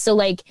happens. So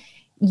like,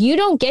 you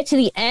don't get to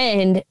the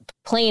end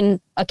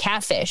playing a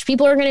catfish.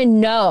 People are going to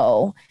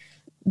know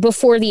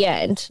before the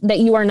end that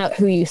you are not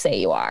who you say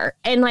you are.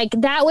 And like,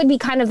 that would be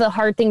kind of the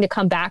hard thing to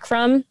come back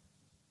from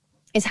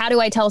is how do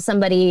I tell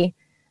somebody,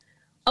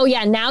 oh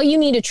yeah, now you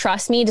need to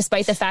trust me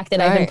despite the fact that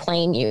I've been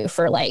playing you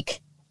for like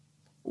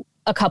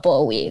a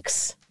couple of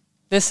weeks.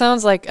 This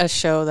sounds like a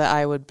show that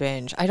I would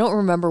binge. I don't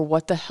remember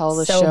what the hell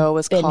the show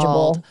was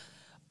called,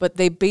 but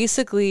they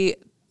basically,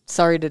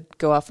 sorry to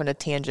go off on a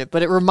tangent,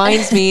 but it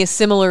reminds me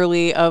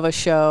similarly of a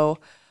show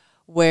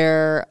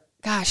where,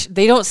 gosh,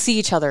 they don't see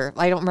each other.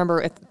 I don't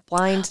remember.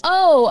 Blind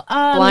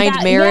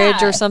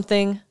Marriage or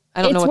something.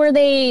 I don't know. It's where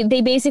they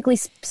basically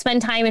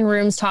spend time in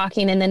rooms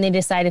talking and then they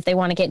decide if they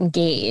want to get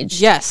engaged.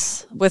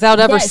 Yes, without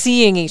ever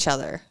seeing each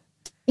other.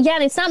 Yeah,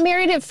 and it's not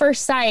Married at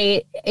First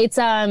Sight. It's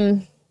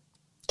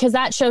because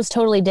that show's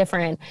totally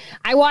different.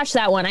 I watched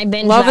that one. I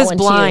binged Love that is one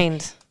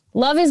Blind. Too.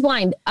 Love is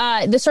Blind.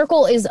 The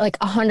Circle is like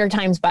 100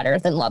 times better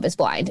than Love is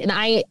Blind. And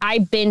I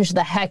binged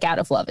the heck out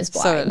of Love is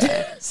Blind.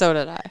 So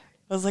did I.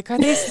 I was like, are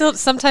they still,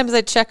 sometimes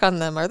I check on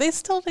them. Are they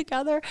still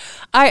together?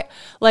 I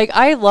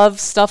love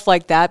stuff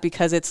like that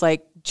because it's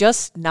like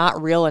just not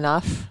real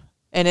enough.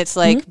 And it's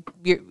like,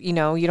 you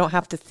don't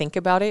have to think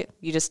about it.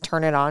 You just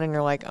turn it on and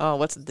you're like, oh,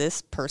 what's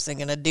this person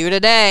going to do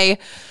today?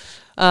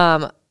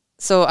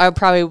 So I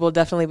probably will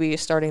definitely be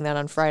starting that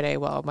on Friday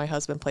while my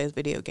husband plays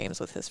video games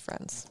with his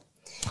friends.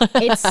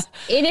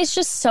 It is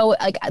just so,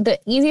 like, the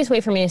easiest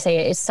way for me to say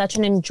it is such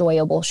an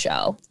enjoyable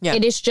show. Yeah.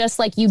 It is just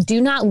like, you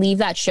do not leave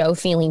that show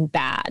feeling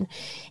bad.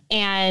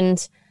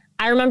 And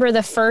I remember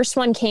the first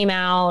one came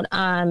out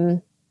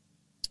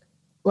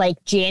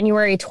like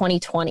January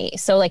 2020.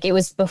 So like it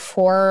was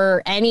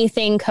before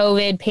anything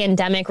COVID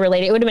pandemic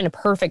related. It would have been a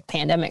perfect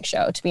pandemic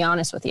show, to be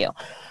honest with you.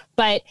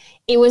 But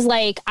it was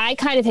like, I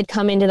kind of had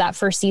come into that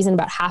first season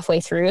about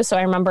halfway through. So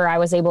I remember I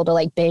was able to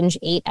like binge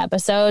 8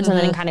 episodes and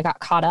then kind of got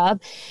caught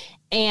up.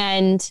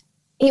 And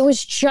it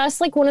was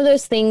just like one of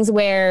those things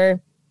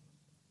where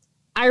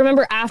I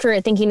remember after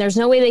it thinking there's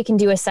no way they can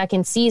do a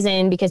second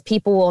season because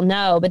people will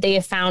know, but they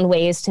have found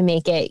ways to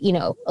make it, you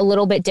know, a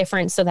little bit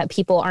different so that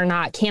people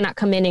cannot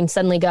come in and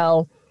suddenly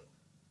go,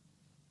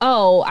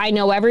 oh, I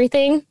know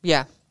everything.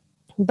 Yeah.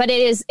 But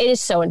it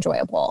is so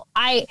enjoyable.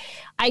 I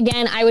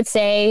would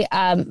say,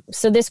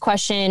 so this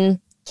question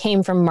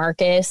came from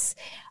Marcus.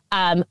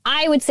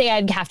 I would say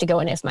I'd have to go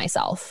in as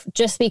myself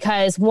just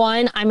because,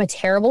 one, I'm a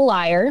terrible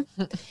liar.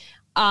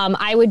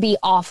 I would be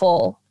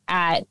awful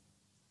at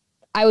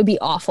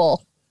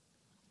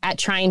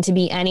trying to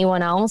be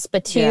anyone else.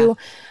 But two, Yeah.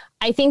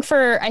 I think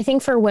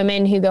for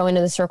women who go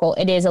into the circle,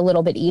 it is a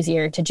little bit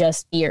easier to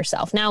just be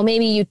yourself. Now,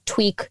 maybe you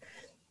tweak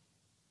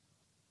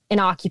an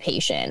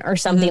occupation or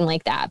something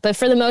like that. But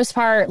for the most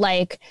part,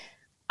 like,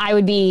 I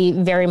would be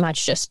very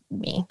much just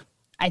me.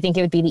 I think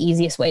it would be the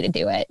easiest way to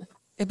do it.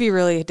 It'd be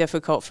really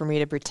difficult for me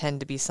to pretend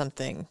to be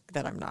something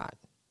that I'm not.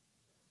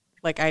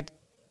 Like it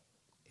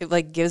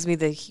like gives me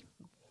the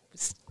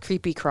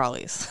creepy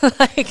crawlies,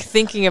 like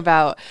thinking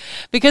about,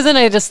 because then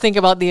I just think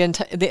about the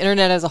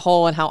internet as a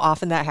whole and how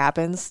often that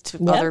happens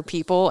to other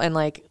people. And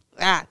like,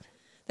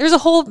 there's a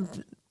whole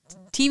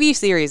TV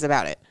series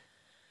about it.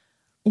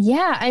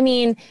 Yeah. I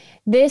mean,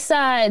 this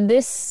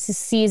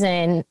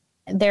season,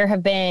 there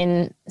have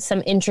been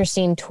some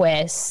interesting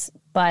twists,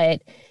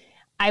 but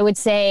I would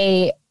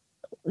say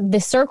the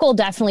circle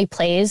definitely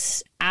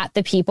plays at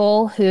the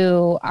people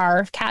who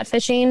are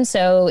catfishing.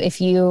 So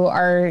if you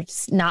are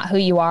not who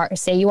you are,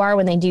 say you are,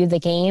 when they do the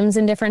games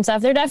and different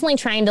stuff, they're definitely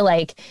trying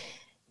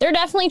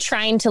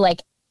to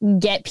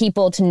get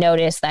people to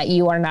notice that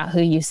you are not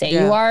who you say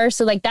you are.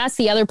 So like, that's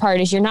the other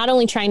part, is you're not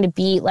only trying to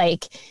beat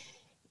like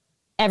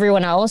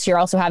everyone else, you're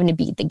also having to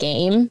beat the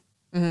game.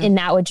 And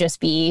that would just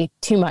be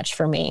too much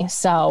for me.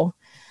 So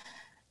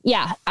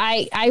yeah,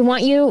 I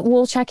want you,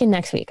 we'll check in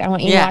next week. I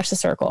want you to watch The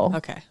Circle.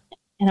 Okay.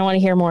 And I want to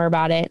hear more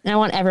about it. And I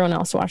want everyone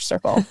else to watch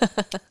Circle.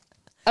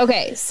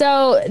 Okay,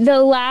 so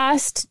the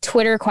last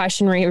Twitter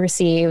question we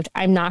received,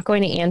 I'm not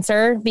going to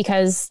answer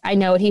because I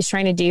know what he's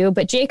trying to do.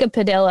 But Jacob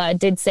Padilla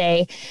did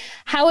say,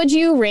 how would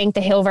you rank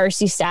the Hail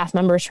Varsity staff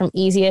members from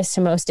easiest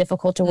to most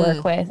difficult to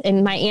work with?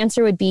 And my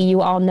answer would be,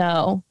 you all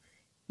know.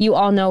 You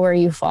all know where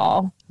you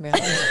fall.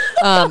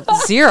 Yeah.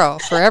 0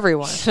 for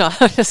everyone. No,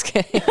 I'm just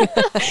kidding.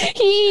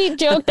 He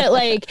joked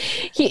that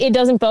it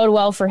doesn't bode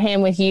well for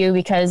him with you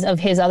because of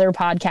his other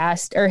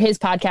podcast, or his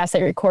podcast that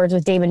he records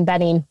with Damon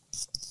Benning,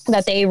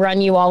 that they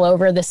run you all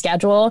over the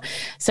schedule.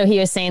 So he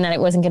was saying that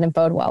it wasn't going to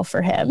bode well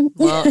for him.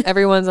 Well,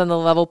 everyone's on the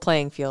level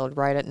playing field,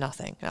 right at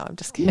nothing. No, I'm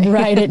just kidding.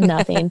 Right at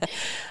nothing.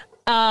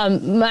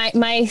 My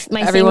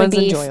everyone's thing would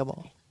be,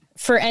 enjoyable.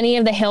 For any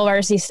of the Hail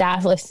Varsity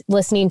staff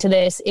listening to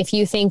this, if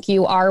you think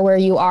you are where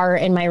you are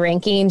in my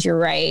rankings, you're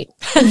right.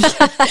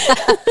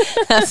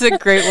 That's a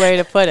great way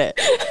to put it.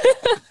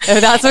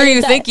 If that's where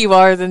you think you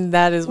are, then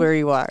that is where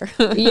you are.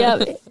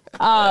 Yep.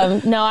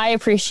 No, I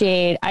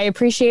appreciate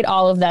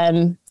all of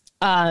them.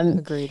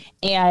 Agreed.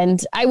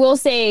 And I will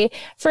say,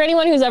 for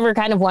anyone who's ever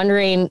kind of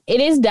wondering,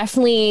 it is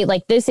definitely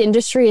like, this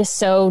industry is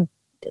so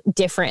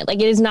different. Like,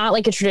 it is not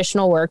like a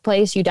traditional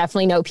workplace. You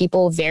definitely know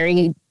people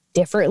very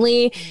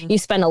differently. You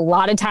spend a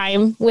lot of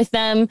time with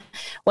them,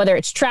 whether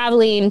it's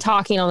traveling,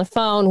 talking on the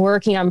phone,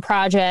 working on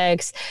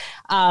projects.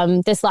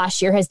 This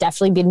last year has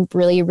definitely been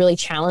really, really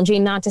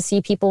challenging not to see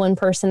people in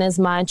person as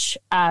much.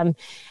 But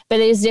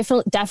it is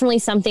definitely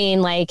something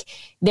like,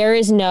 there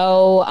is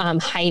no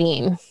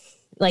hiding.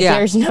 Like,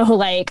 there's no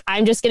like,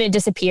 I'm just going to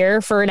disappear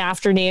for an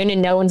afternoon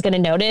and no one's going to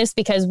notice,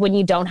 because when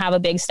you don't have a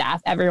big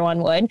staff,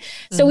 everyone would.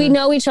 So we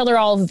know each other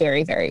all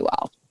very, very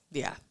well.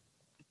 Yeah.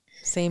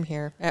 Same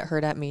here at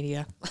Herd at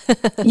Media.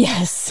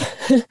 Yes.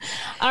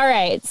 All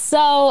right.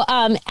 So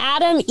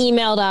Adam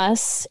emailed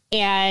us,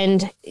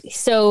 and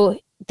so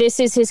this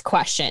is his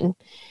question.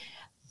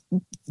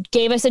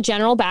 Gave us a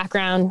general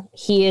background.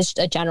 He is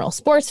a general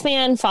sports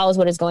fan, follows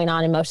what is going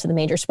on in most of the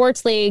major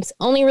sports leagues,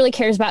 only really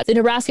cares about the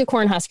Nebraska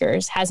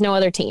Cornhuskers, has no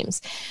other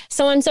teams.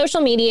 So on social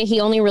media, he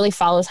only really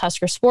follows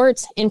Husker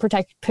sports, in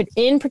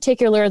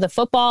particular the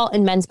football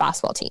and men's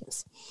basketball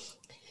teams.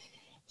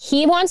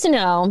 He wants to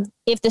know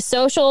if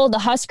the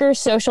Huskers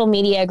social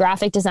media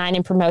graphic design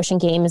and promotion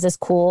game is as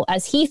cool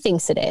as he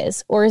thinks it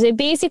is, or is it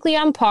basically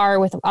on par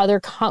with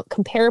other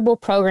comparable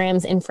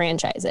programs and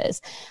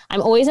franchises?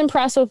 I'm always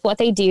impressed with what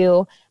they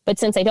do, but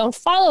since I don't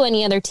follow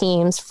any other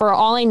teams, for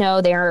all I know,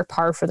 they are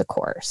par for the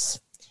course.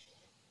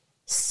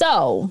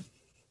 So,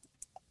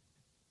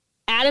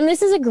 Adam,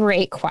 this is a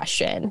great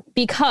question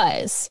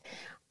because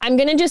I'm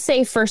going to just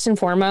say first and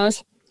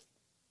foremost,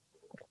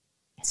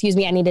 excuse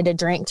me, I needed a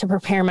drink to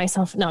prepare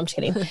myself. No, I'm just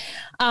kidding.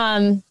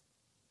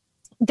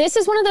 This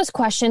is one of those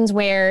questions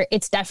where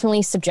it's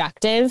definitely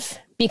subjective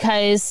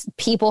because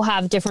people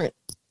have different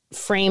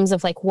frames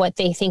of like what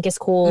they think is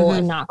cool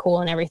and not cool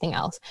and everything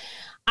else.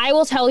 I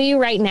will tell you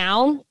right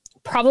now,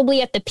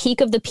 probably at the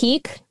peak of the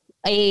peak,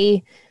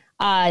 a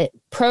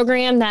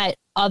program that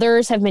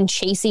others have been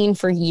chasing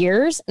for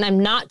years. And I'm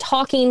not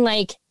talking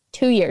like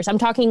 2 years. I'm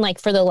talking like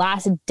for the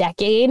last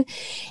decade,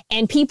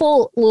 and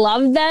people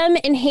love them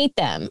and hate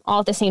them all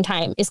at the same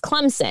time, is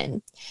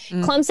Clemson.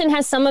 Clemson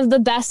has some of the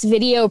best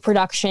video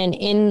production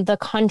in the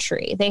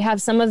country. They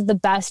have some of the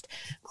best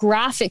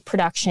graphic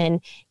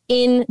production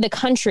in the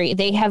country.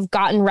 They have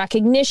gotten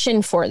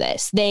recognition for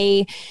this.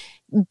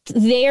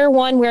 They're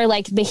one where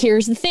like,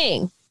 here's the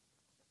thing.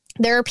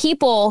 There are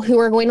people who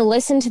are going to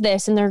listen to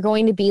this and they're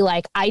going to be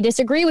like, I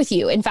disagree with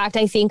you. In fact,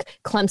 I think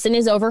Clemson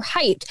is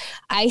overhyped.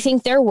 I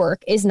think their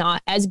work is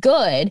not as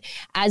good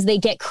as they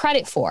get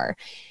credit for.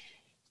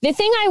 The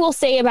thing I will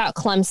say about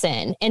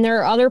Clemson, and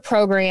there are other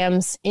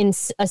programs in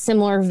a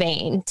similar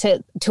vein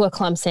to a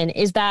Clemson,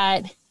 is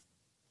that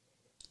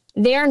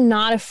they're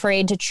not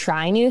afraid to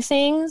try new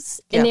things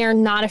and they're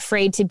not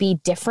afraid to be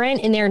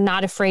different and they're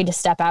not afraid to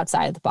step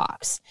outside of the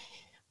box.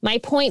 My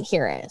point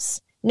here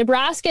is,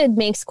 Nebraska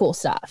makes cool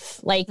stuff.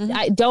 Like,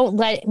 don't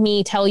let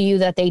me tell you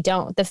that they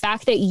don't. The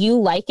fact that you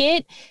like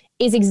it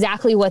is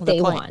exactly what they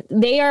want.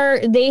 They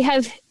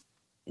have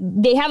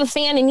a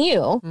fan in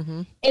you,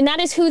 and that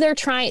is who they're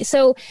trying.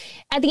 So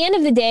at the end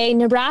of the day,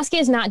 Nebraska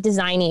is not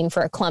designing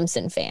for a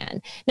Clemson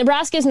fan.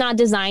 Nebraska is not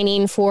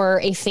designing for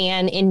a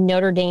fan in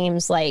Notre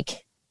Dame's,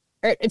 like,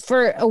 or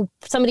for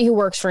somebody who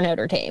works for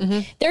Notre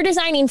Dame. They're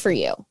designing for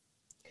you.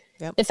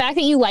 Yep. The fact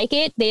that you like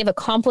it, they have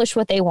accomplished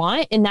what they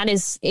want, and that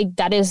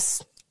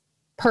is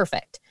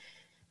perfect.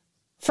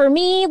 For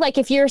me, like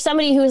if you're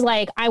somebody who's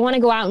like, I want to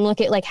go out and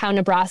look at like how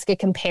Nebraska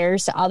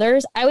compares to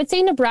others, I would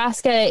say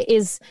Nebraska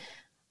is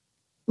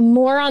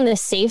more on the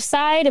safe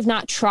side of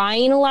not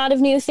trying a lot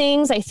of new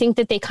things. I think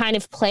that they kind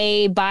of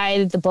play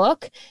by the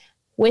book.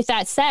 With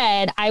that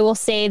said, I will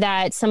say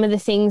that some of the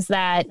things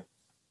that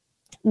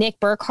Nick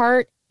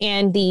Burkhart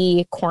and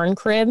the Corn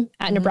Crib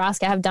at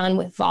Nebraska have done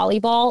with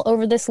volleyball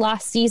over this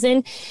last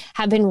season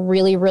have been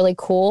really, really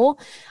cool.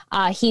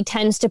 He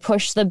tends to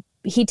push the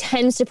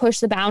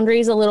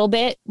boundaries a little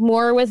bit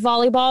more with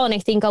volleyball. And I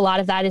think a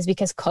lot of that is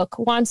because Cook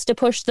wants to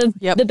push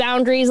the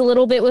boundaries a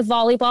little bit with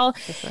volleyball.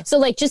 Sure. So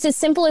like, just as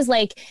simple as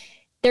like,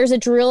 there's a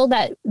drill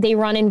that they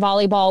run in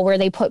volleyball where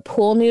they put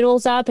pool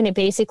noodles up and it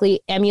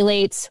basically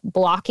emulates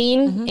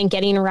blocking and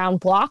getting around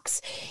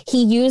blocks.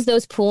 He used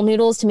those pool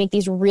noodles to make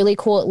these really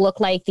cool, it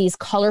looked like these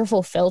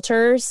colorful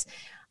filters.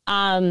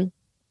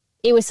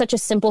 It was such a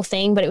simple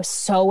thing, but it was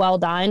so well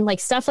done.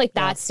 Like stuff like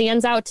that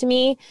stands out to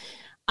me.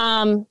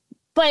 But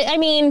I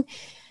mean,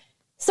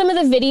 some of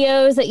the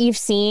videos that you've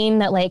seen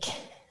that like,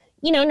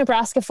 you know,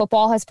 Nebraska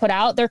football has put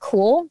out, they're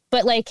cool,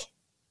 but like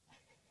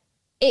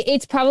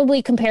it's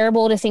probably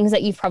comparable to things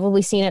that you've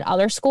probably seen at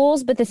other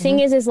schools. But the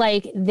thing is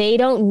like, they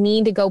don't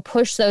need to go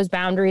push those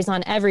boundaries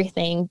on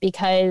everything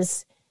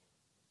because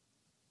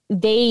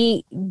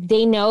they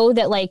know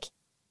that like,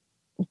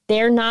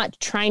 they're not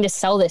trying to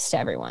sell this to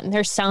everyone.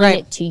 They're selling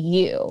it to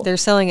you. They're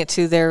selling it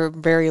to their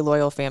very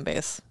loyal fan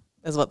base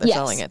is what they're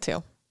selling it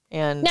to.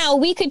 And now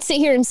we could sit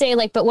here and say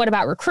like, but what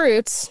about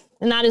recruits?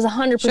 And that is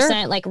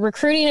 100% like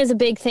recruiting is a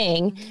big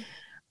thing.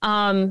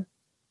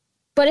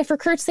 But if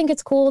recruits think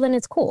it's cool, then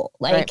it's cool.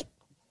 Like,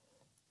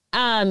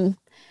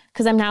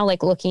 cause I'm now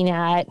like looking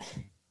at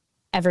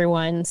I'm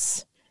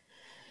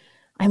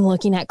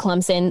looking at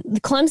Clemson.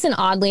 Clemson,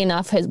 oddly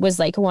enough, was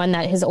like one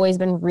that has always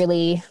been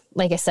really,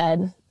 like I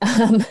said,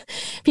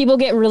 people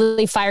get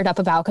really fired up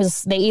about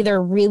because they either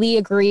really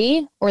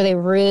agree or they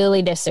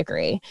really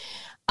disagree.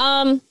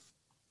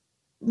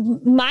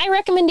 My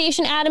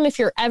recommendation, Adam, if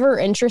you're ever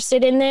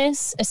interested in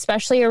this,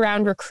 especially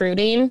around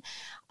recruiting,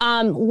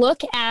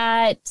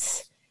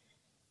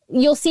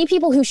 you'll see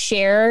people who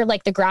share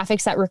like the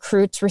graphics that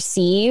recruits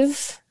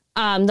receive.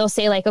 They'll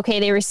say like, okay,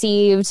 they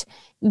received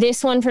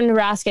this one from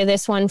Nebraska,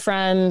 this one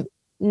from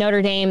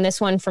Notre Dame,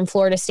 this one from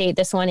Florida State,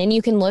 this one, and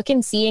you can look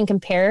and see and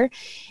compare.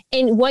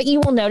 And what you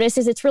will notice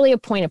is it's really a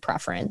point of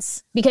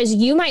preference because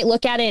you might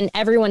look at it and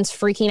everyone's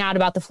freaking out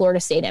about the Florida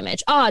State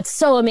image. Oh, it's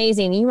so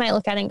amazing. You might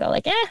look at it and go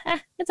like,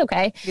 it's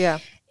okay. Yeah.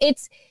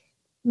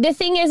 The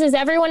thing is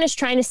everyone is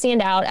trying to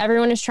stand out.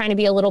 Everyone is trying to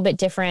be a little bit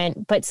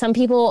different, but some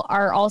people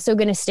are also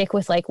going to stick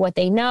with like what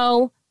they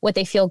know, what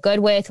they feel good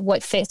with,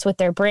 what fits with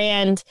their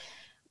brand.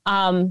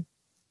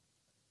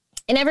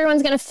 And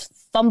everyone's going to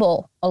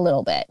fumble a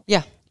little bit.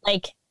 Yeah.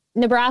 Like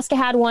Nebraska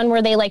had one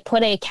where they like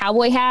put a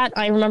cowboy hat,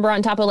 I remember,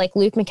 on top of like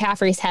Luke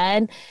McCaffrey's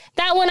head.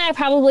 That one I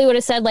probably would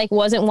have said like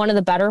wasn't one of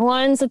the better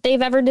ones that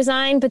they've ever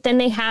designed, but then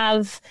they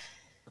have,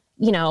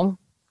 you know,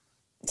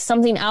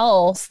 something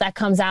else that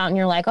comes out and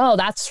you're like, oh,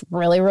 that's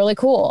really, really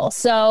cool.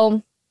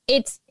 So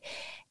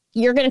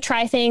you're going to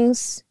try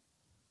things.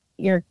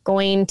 You're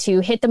going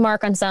to hit the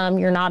mark on some,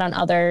 you're not on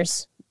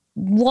others.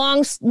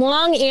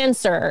 long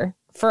answer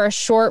for a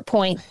short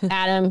point,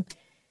 Adam.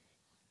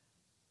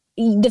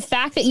 The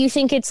fact that you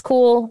think it's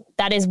cool,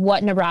 that is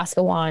what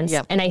Nebraska wants.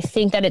 Yep. And I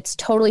think that it's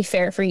totally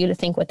fair for you to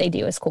think what they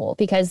do is cool,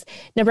 because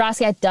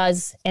Nebraska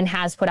does and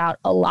has put out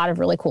a lot of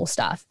really cool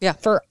stuff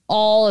for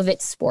all of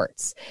its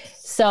sports.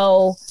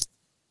 So,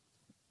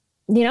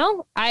 you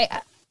know,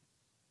 I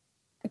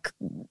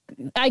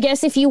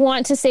guess if you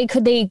want to say,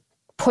 could they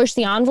push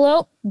the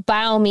envelope?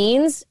 By all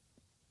means.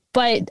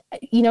 But,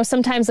 you know,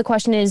 sometimes the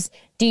question is,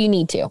 do you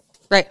need to?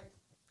 Right.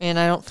 And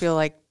I don't feel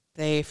like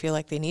they feel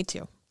like they need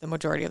to the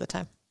majority of the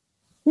time.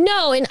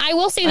 No, and I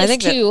will say this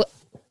too.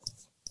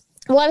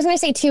 Well, I was going to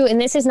say too, and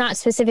this is not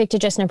specific to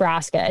just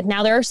Nebraska.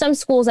 Now, there are some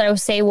schools that I would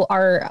say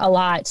are a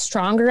lot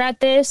stronger at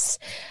this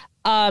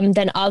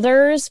than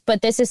others,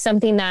 but this is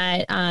something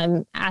that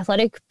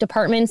athletic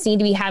departments need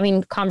to be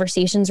having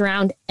conversations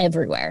around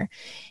everywhere,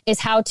 is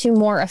how to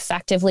more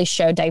effectively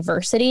show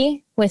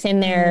diversity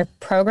within their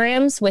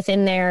programs,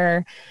 within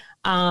their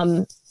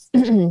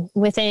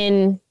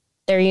within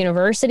their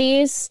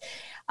universities.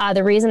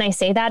 The reason I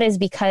say that is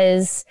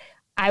because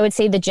I would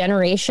say the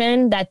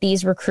generation that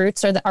these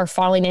recruits are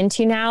falling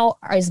into now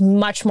is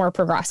much more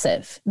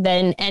progressive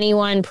than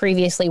anyone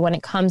previously when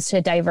it comes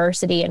to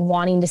diversity and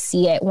wanting to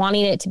see it,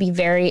 wanting it to be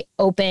very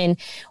open,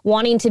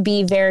 wanting to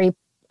be very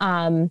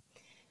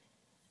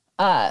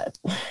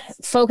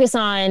focus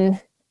on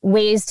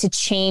ways to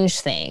change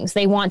things.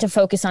 They want to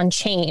focus on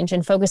change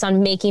and focus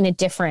on making a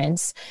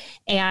difference.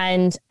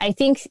 And I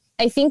think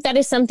that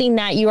is something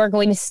that you are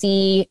going to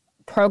see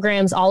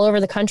programs all over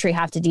the country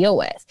have to deal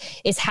with,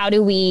 is how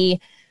do we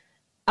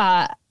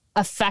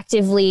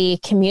effectively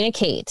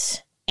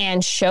communicate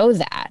and show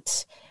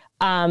that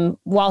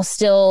while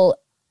still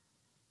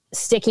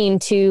sticking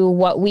to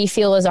what we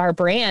feel is our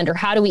brand, or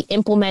how do we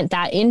implement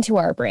that into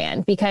our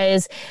brand?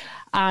 Because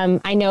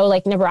I know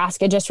like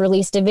Nebraska just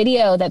released a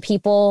video that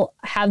people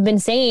have been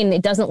saying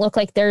it doesn't look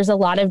like there's a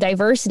lot of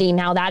diversity.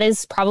 Now that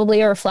is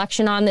probably a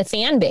reflection on the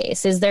fan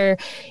base. Is there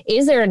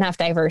enough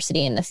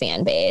diversity in the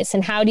fan base?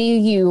 And how do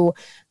you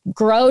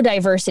grow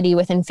diversity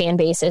within fan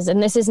bases?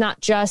 And this is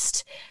not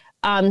just,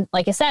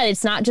 like I said,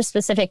 it's not just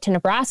specific to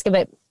Nebraska,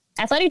 but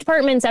athletic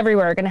departments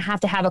everywhere are going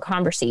to have a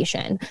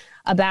conversation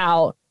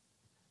about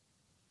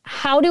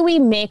how do we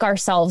make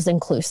ourselves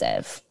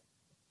inclusive?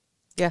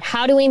 Yeah.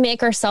 How do we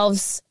make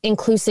ourselves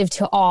inclusive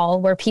to all,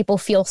 where people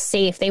feel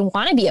safe? They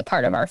want to be a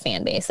part of our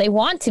fan base. They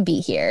want to be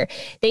here.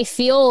 They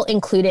feel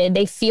included.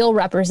 They feel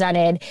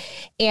represented.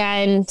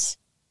 And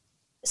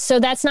so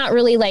that's not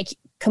really like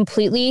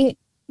completely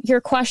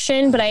your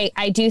question, but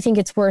I do think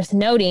it's worth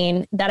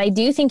noting that I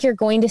do think you're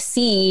going to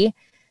see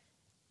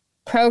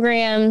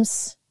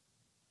programs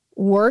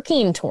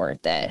working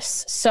toward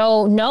this.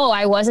 So no,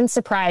 I wasn't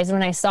surprised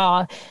when I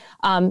saw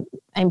I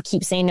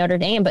keep saying Notre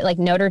Dame, but like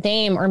Notre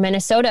Dame or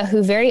Minnesota,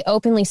 who very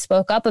openly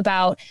spoke up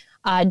about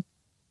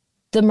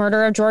the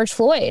murder of George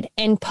Floyd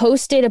and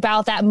posted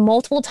about that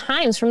multiple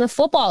times from the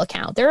football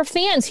account. There are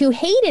fans who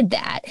hated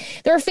that.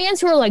 There are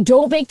fans who are like,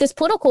 don't make this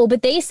political,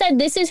 but they said,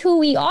 this is who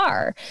we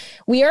are.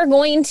 This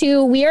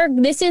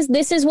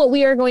is what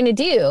we are going to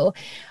do.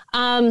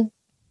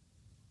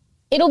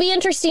 It'll be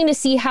interesting to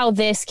see how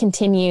this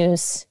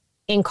continues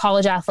in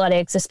college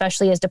athletics,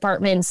 especially as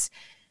departments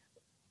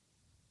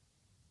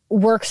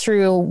work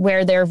through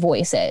where their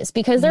voice is,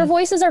 because their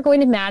voices are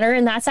going to matter.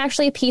 And that's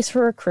actually a piece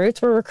for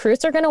recruits, where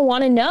recruits are going to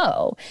want to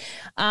know.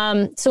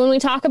 So when we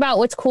talk about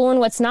what's cool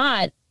and what's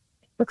not,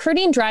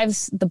 recruiting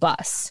drives the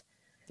bus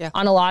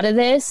on a lot of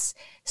this.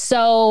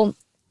 So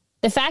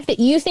the fact that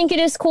you think it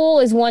is cool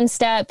is one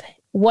step.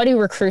 What do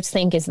recruits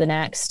think is the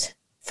next?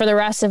 For the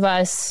rest of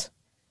us,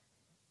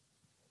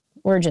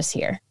 we're just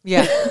here.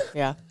 Yeah.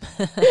 Yeah.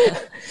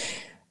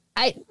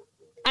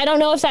 I don't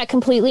know if that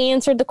completely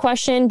answered the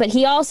question, but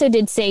he also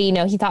did say,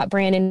 he thought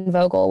Brandon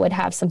Vogel would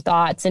have some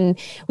thoughts, and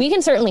we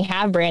can certainly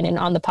have Brandon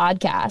on the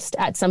podcast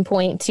at some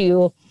point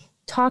to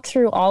talk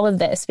through all of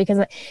this, because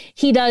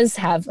he does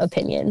have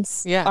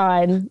opinions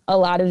on a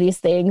lot of these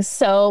things.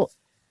 So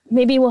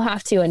maybe we'll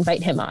have to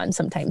invite him on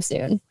sometime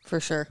soon. For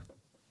sure.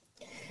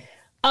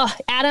 Oh,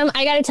 Adam,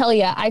 I got to tell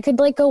you, I could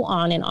go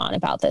on and on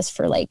about this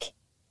for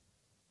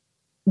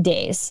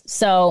days.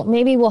 So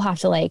maybe we will have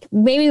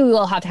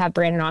to have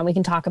Brandon on. We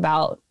can talk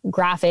about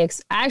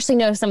graphics. I actually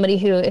know somebody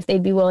who, if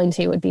they'd be willing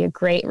to, would be a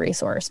great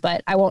resource,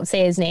 but I won't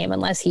say his name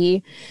unless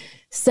he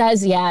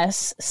says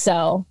yes.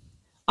 So,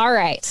 all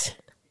right.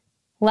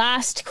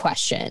 Last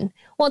question.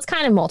 Well, it's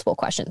kind of multiple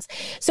questions.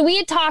 So we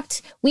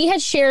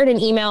had shared an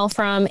email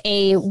from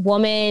a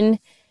woman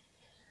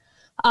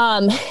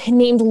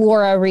named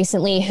Laura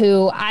recently,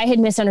 who I had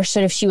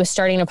misunderstood if she was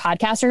starting a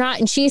podcast or not.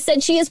 And she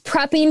said she is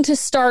prepping to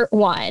start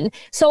one.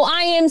 So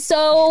I am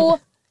so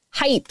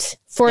hyped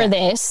for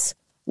this.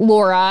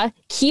 Laura,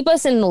 keep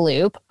us in the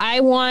loop. I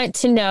want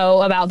to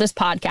know about this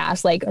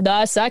podcast,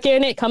 the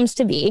second it comes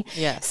to be.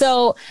 Yes.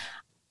 So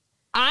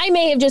I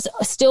may have just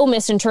still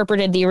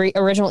misinterpreted the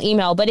original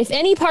email, but if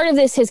any part of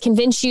this has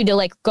convinced you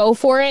to go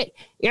for it,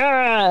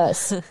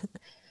 yes.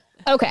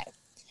 Okay.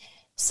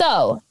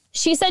 So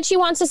she said she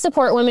wants to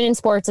support women in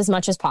sports as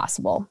much as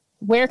possible.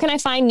 where can I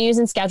find news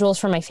and schedules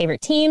for my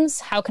favorite teams?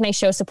 How can I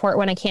show support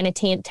when I can't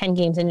attend 10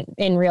 games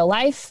in real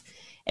life?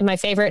 And my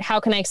favorite, how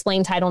can I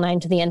explain Title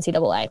IX to the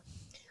NCAA?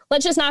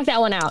 Let's just knock that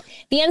one out.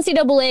 The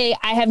NCAA,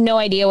 I have no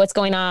idea what's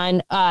going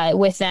on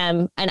with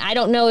them. And I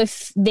don't know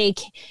if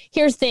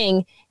here's the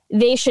thing,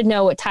 they should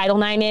know what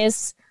Title IX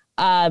is.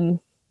 I'm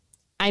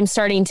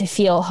starting to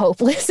feel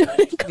hopeless when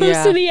it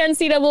comes to the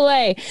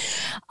NCAA.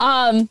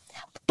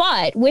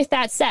 But with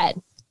that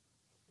said,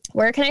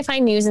 where can I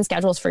find news and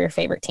schedules for your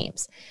favorite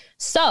teams?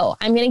 So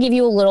I'm going to give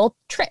you a little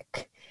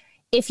trick.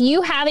 If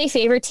you have a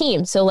favorite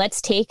team, so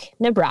let's take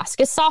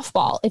Nebraska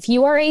softball. If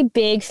you are a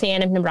big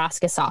fan of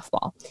Nebraska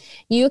softball,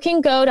 you can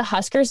go to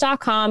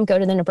Huskers.com, go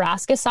to the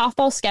Nebraska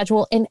softball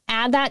schedule and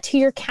add that to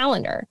your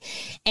calendar.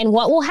 And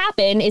what will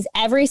happen is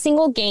every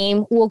single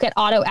game will get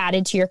auto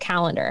added to your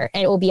calendar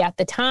and it will be at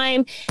the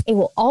time. It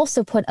will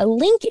also put a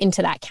link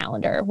into that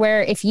calendar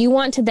where if you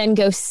want to then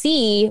go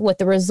see what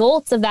the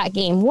results of that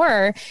game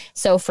were.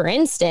 So for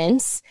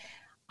instance,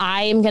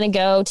 I am going to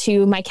go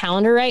to my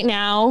calendar right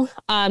now.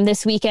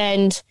 This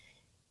weekend,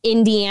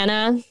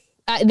 Indiana.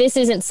 This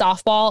isn't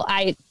softball.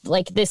 I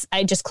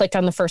just clicked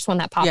on the first one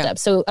that popped up.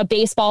 So a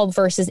baseball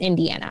versus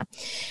Indiana.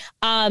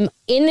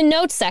 In the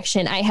notes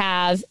section, I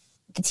have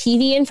the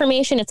TV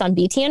information. It's on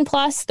BTN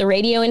Plus. The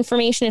radio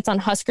information. It's on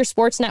Husker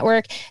Sports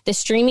Network. The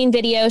streaming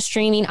video,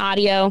 streaming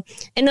audio,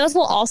 and those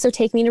will also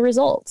take me to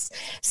results.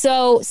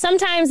 So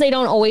sometimes they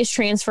don't always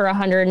transfer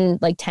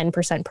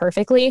 110%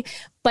 perfectly,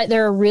 but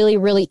they're a really,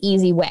 really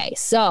easy way.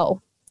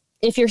 So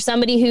if you're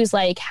somebody who's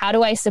like, how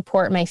do I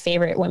support my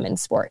favorite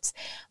women's sports?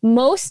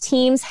 Most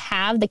teams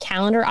have the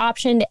calendar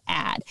option to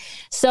add.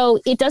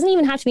 So it doesn't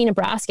even have to be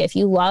Nebraska. If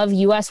you love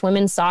U.S.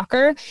 women's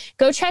soccer,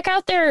 go check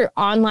out their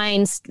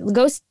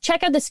go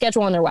check out the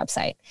schedule on their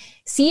website.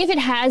 See if it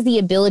has the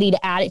ability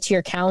to add it to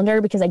your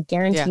calendar, because I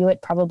guarantee you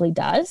it probably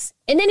does.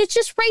 And then it's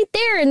just right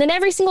there. And then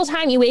every single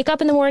time you wake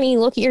up in the morning, you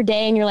look at your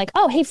day and you're like,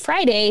 oh, hey,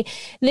 Friday,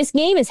 this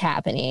game is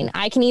happening.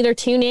 I can either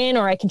tune in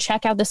or I can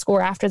check out the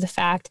score after the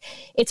fact.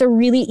 It's a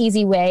really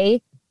easy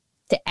way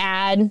to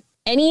add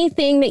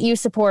anything that you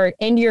support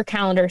into your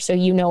calendar so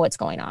you know what's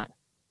going on.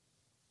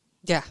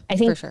 Yeah, I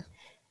think for sure.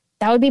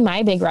 That would be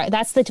my big right.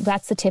 That's the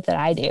tip that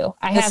I do.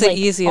 That's the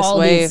easiest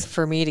way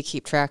for me to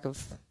keep track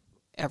of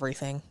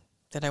everything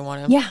that I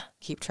want to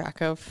keep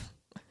track of.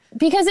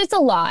 Because it's a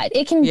lot.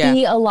 It can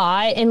be a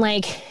lot.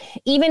 And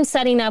even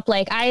setting up,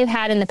 I've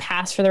had in the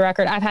past, for the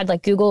record, I've had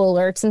Google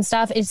alerts and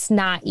stuff. It's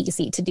not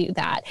easy to do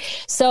that.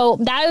 So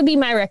that would be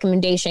my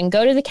recommendation.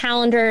 Go to the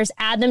calendars,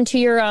 add them to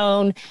your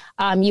own.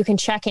 You can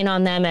check in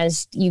on them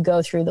as you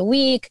go through the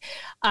week.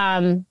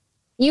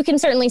 You can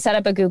certainly set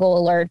up a Google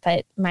alert,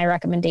 but my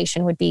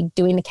recommendation would be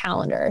doing the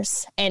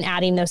calendars and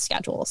adding those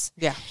schedules.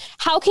 Yeah.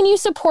 How can you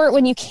support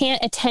when you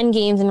can't attend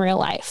games in real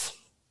life?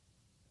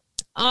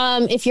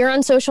 If you're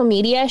on social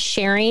media,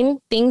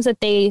 sharing things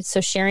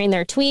sharing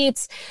their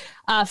tweets.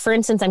 For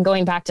instance, I'm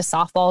going back to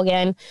softball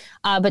again,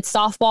 but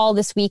softball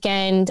this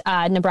weekend,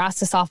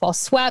 Nebraska softball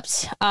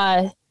swept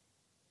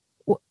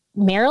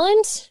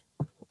Maryland.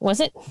 Was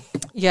it?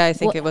 Yeah, I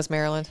think it was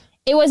Maryland.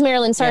 It was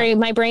Maryland. Sorry,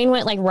 my brain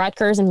went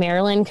Rutgers and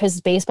Maryland because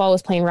baseball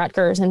was playing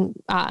Rutgers, and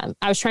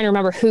I was trying to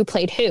remember who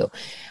played who.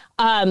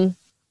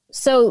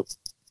 So,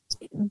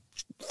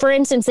 for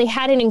instance, they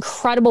had an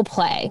incredible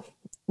play.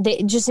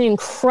 Just an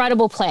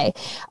incredible play.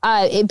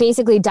 It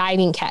basically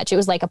diving catch. It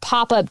was like a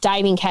pop-up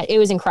diving catch. It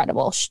was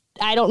incredible.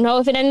 I don't know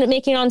if it ended up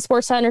making it on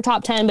SportsCenter or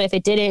Top 10, but if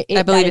it didn't,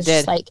 I believe it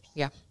did.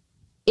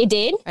 It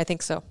did? I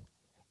think so.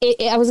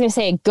 I was going to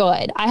say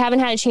good. I haven't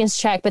had a chance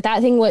to check, but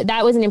that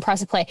was an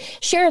impressive play.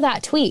 Share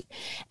that tweet.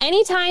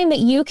 Anytime that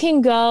you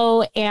can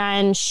go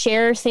and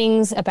share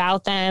things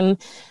about them,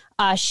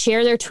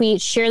 share their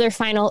tweets, share their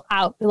final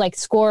out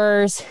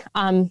scores.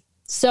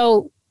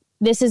 So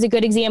this is a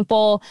good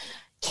example.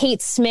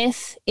 Kate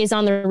Smith is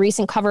on the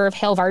recent cover of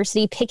Hail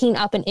Varsity, picking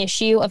up an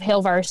issue of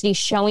Hail Varsity,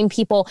 showing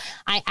people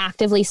I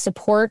actively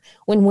support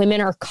when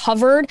women are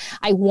covered.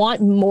 I want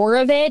more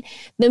of it.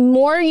 The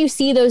more you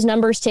see those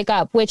numbers tick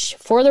up, which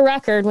for the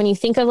record, when you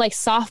think of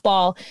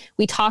softball,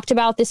 we talked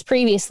about this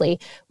previously,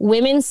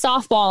 women's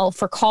softball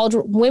for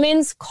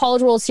women's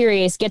College World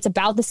Series gets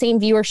about the same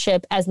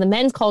viewership as the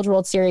men's College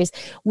World Series.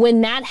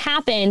 When that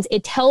happens,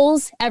 it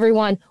tells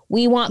everyone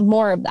we want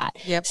more of that.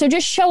 Yep. So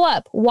just show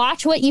up,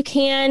 watch what you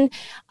can.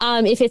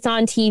 If it's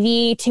on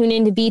TV, tune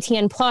into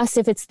BTN Plus.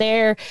 If it's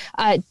there,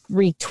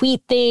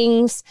 retweet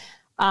things,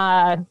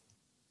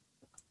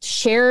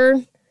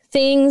 share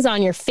things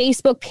on your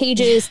Facebook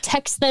pages,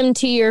 text them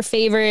to your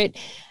favorite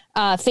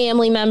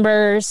family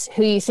members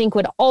who you think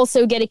would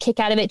also get a kick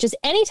out of it. Just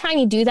anytime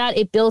you do that,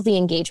 it builds the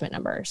engagement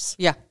numbers.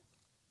 Yeah,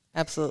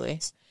 absolutely.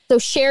 So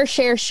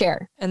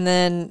share. And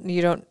then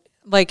you don't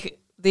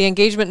the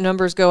engagement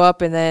numbers go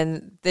up, and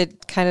then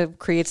it kind of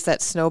creates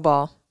that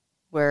snowball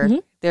where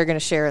they're going to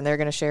share and they're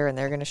going to share and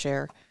they're going to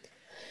share.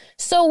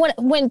 So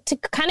when to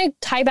kind of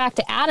tie back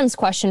to Adam's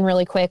question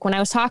really quick, when I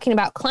was talking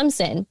about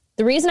Clemson,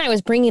 the reason I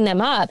was bringing them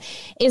up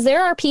is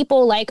there are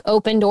people like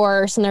Open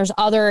Doors and there's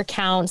other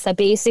accounts that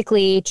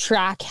basically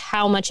track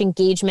how much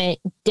engagement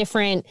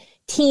different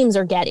teams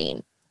are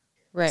getting.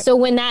 Right. So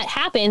when that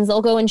happens,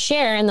 they'll go and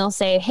share and they'll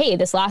say, hey,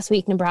 this last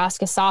week,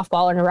 Nebraska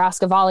softball or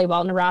Nebraska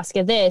volleyball,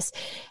 Nebraska this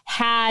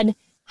had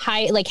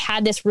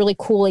this really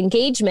cool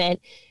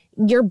engagement.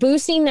 You're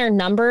boosting their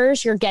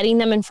numbers. You're getting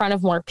them in front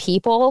of more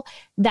people.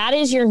 That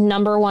is your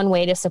number one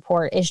way to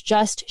support, is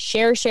just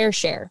share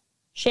with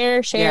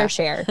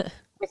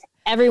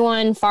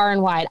everyone far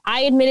and wide.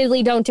 I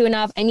admittedly don't do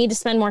enough. I need to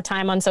spend more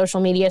time on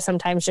social media,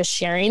 sometimes just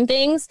sharing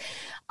things.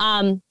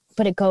 But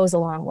it goes a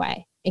long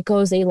way. It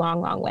goes a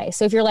long, long way.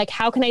 So if you're like,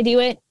 how can I do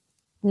it?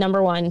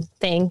 Number one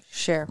thing,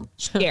 share.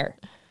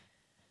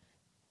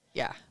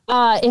 Yeah.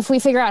 If we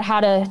figure out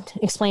how to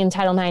explain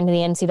Title IX to the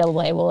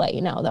NCAA, we'll let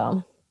you know,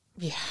 though.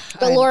 Yeah.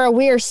 But Laura,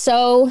 we are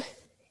so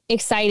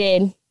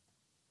excited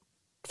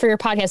for your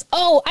podcast.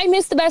 Oh, I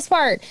missed the best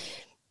part.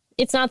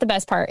 It's not the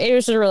best part. It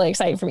was just really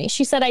exciting for me.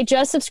 She said, I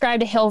just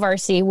subscribed to Hail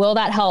Varsity. Will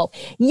that help?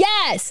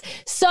 Yes.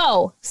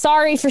 So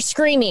sorry for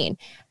screaming.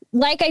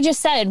 Like I just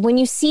said, when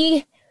you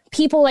see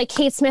people like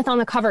Kate Smith on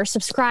the cover,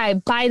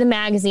 subscribe, buy the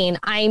magazine.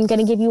 I'm going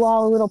to give you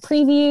all a little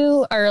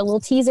preview or a little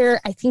teaser.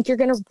 I think you're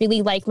going to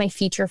really like my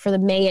feature for the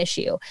May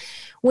issue.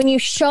 When you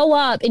show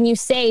up and you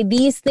say,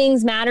 these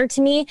things matter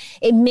to me,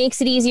 it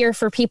makes it easier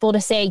for people to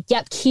say,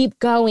 yep, keep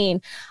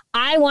going.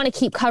 I want to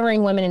keep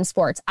covering women in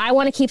sports. I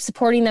want to keep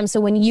supporting them.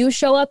 So when you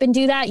show up and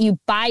do that, you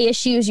buy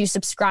issues, you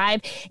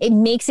subscribe, it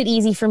makes it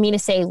easy for me to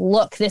say,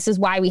 look, this is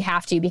why we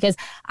have to, because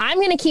I'm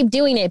going to keep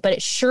doing it, but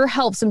it sure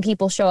helps when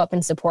people show up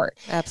and support.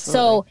 Absolutely.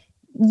 So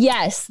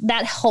yes,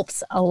 that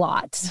helps a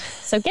lot.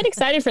 So get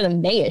excited for the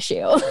May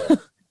issue.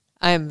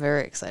 I am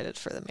very excited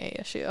for the May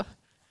issue.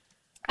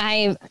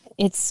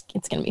 It's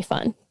going to be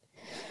fun.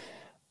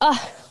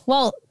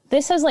 Well,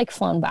 this has like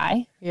flown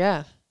by.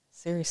 Yeah,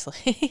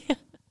 seriously.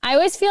 I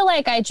always feel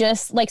like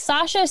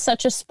Sasha is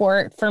such a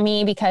sport for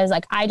me because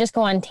like I just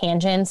go on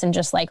tangents and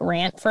just like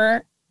rant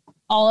for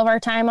all of our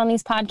time on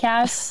these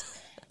podcasts.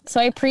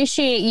 So I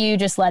appreciate you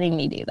just letting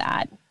me do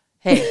that.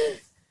 Hey,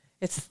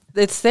 it's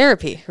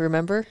therapy,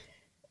 remember?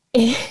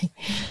 It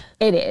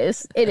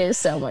is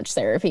so much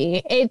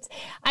therapy.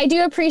 I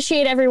do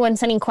appreciate everyone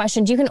sending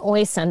questions. You can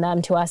always send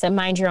them to us at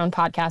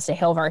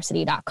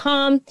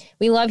mindyourownpodcast@hailvarsity.com.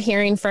 We love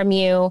hearing from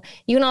you.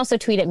 You can also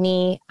tweet at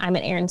me. I'm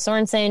at Erin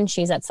Sorensen.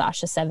 She's at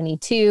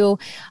Sasha72.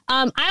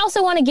 I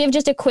also want to give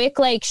just a quick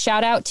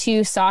shout out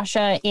to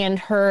Sasha and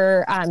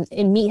her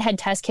in Meathead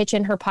Test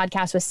Kitchen, her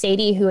podcast with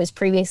Sadie, who has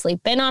previously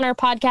been on our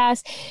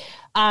podcast.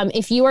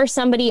 If you are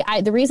somebody,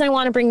 the reason I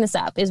want to bring this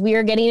up is we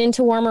are getting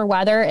into warmer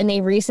weather, and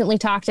they recently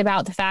talked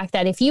about the fact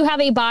that if you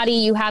have a body,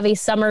 you have a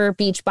summer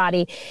beach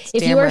body.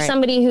 If you are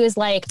somebody who is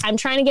like, I'm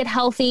trying to get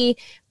healthy,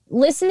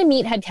 listen to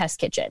Meathead Test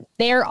Kitchen.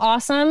 They are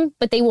awesome,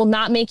 but they will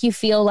not make you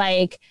feel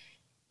like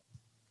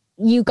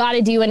you got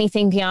to do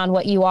anything beyond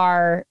what you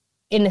are,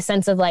 in the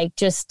sense of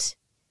just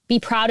be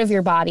proud of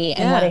your body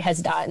and what it has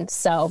done.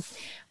 So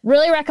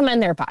really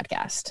recommend their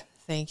podcast.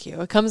 Thank you.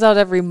 It comes out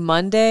every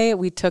Monday.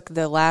 We took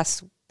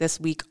this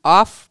week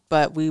off,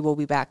 but we will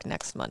be back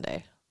next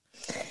Monday.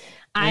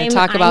 I'm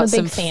talk about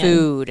some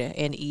food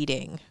and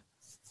eating.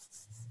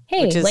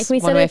 Hey, like we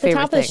said at the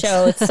top of the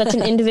show, it's such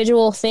an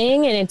individual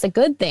thing and it's a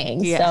good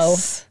thing.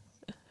 Yes.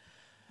 So,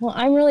 well,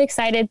 I'm really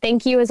excited.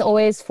 Thank you as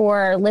always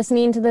for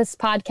listening to this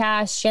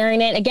podcast,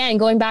 sharing it. Again,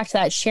 going back to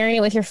that, sharing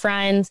it with your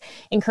friends,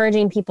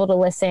 encouraging people to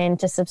listen,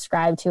 to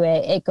subscribe to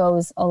it. It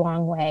goes a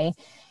long way.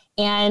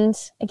 And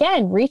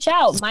again, reach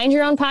out,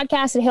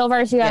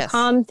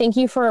 mindyourownpodcast@hailvarsity.com. Yes. Thank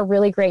you for a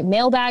really great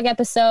mailbag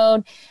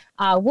episode.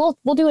 We'll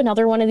do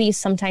another one of these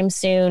sometime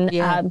soon.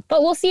 Yeah.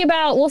 But we'll see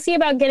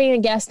about getting a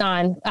guest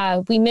on.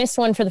 We missed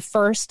one for the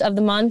first of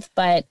the month,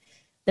 but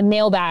the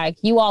mailbag,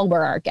 you all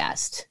were our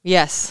guest.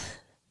 Yes.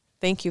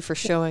 Thank you for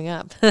showing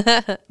up.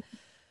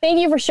 Thank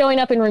you for showing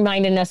up and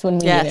reminding us when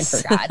we even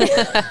forgot.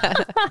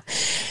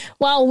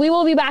 Well, we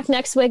will be back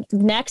next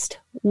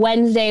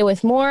Wednesday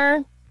with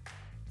more.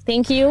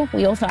 Thank you.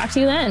 We will talk to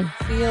you then.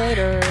 See you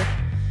later.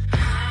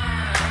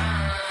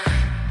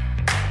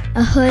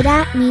 A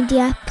Huda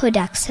Media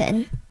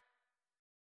Production.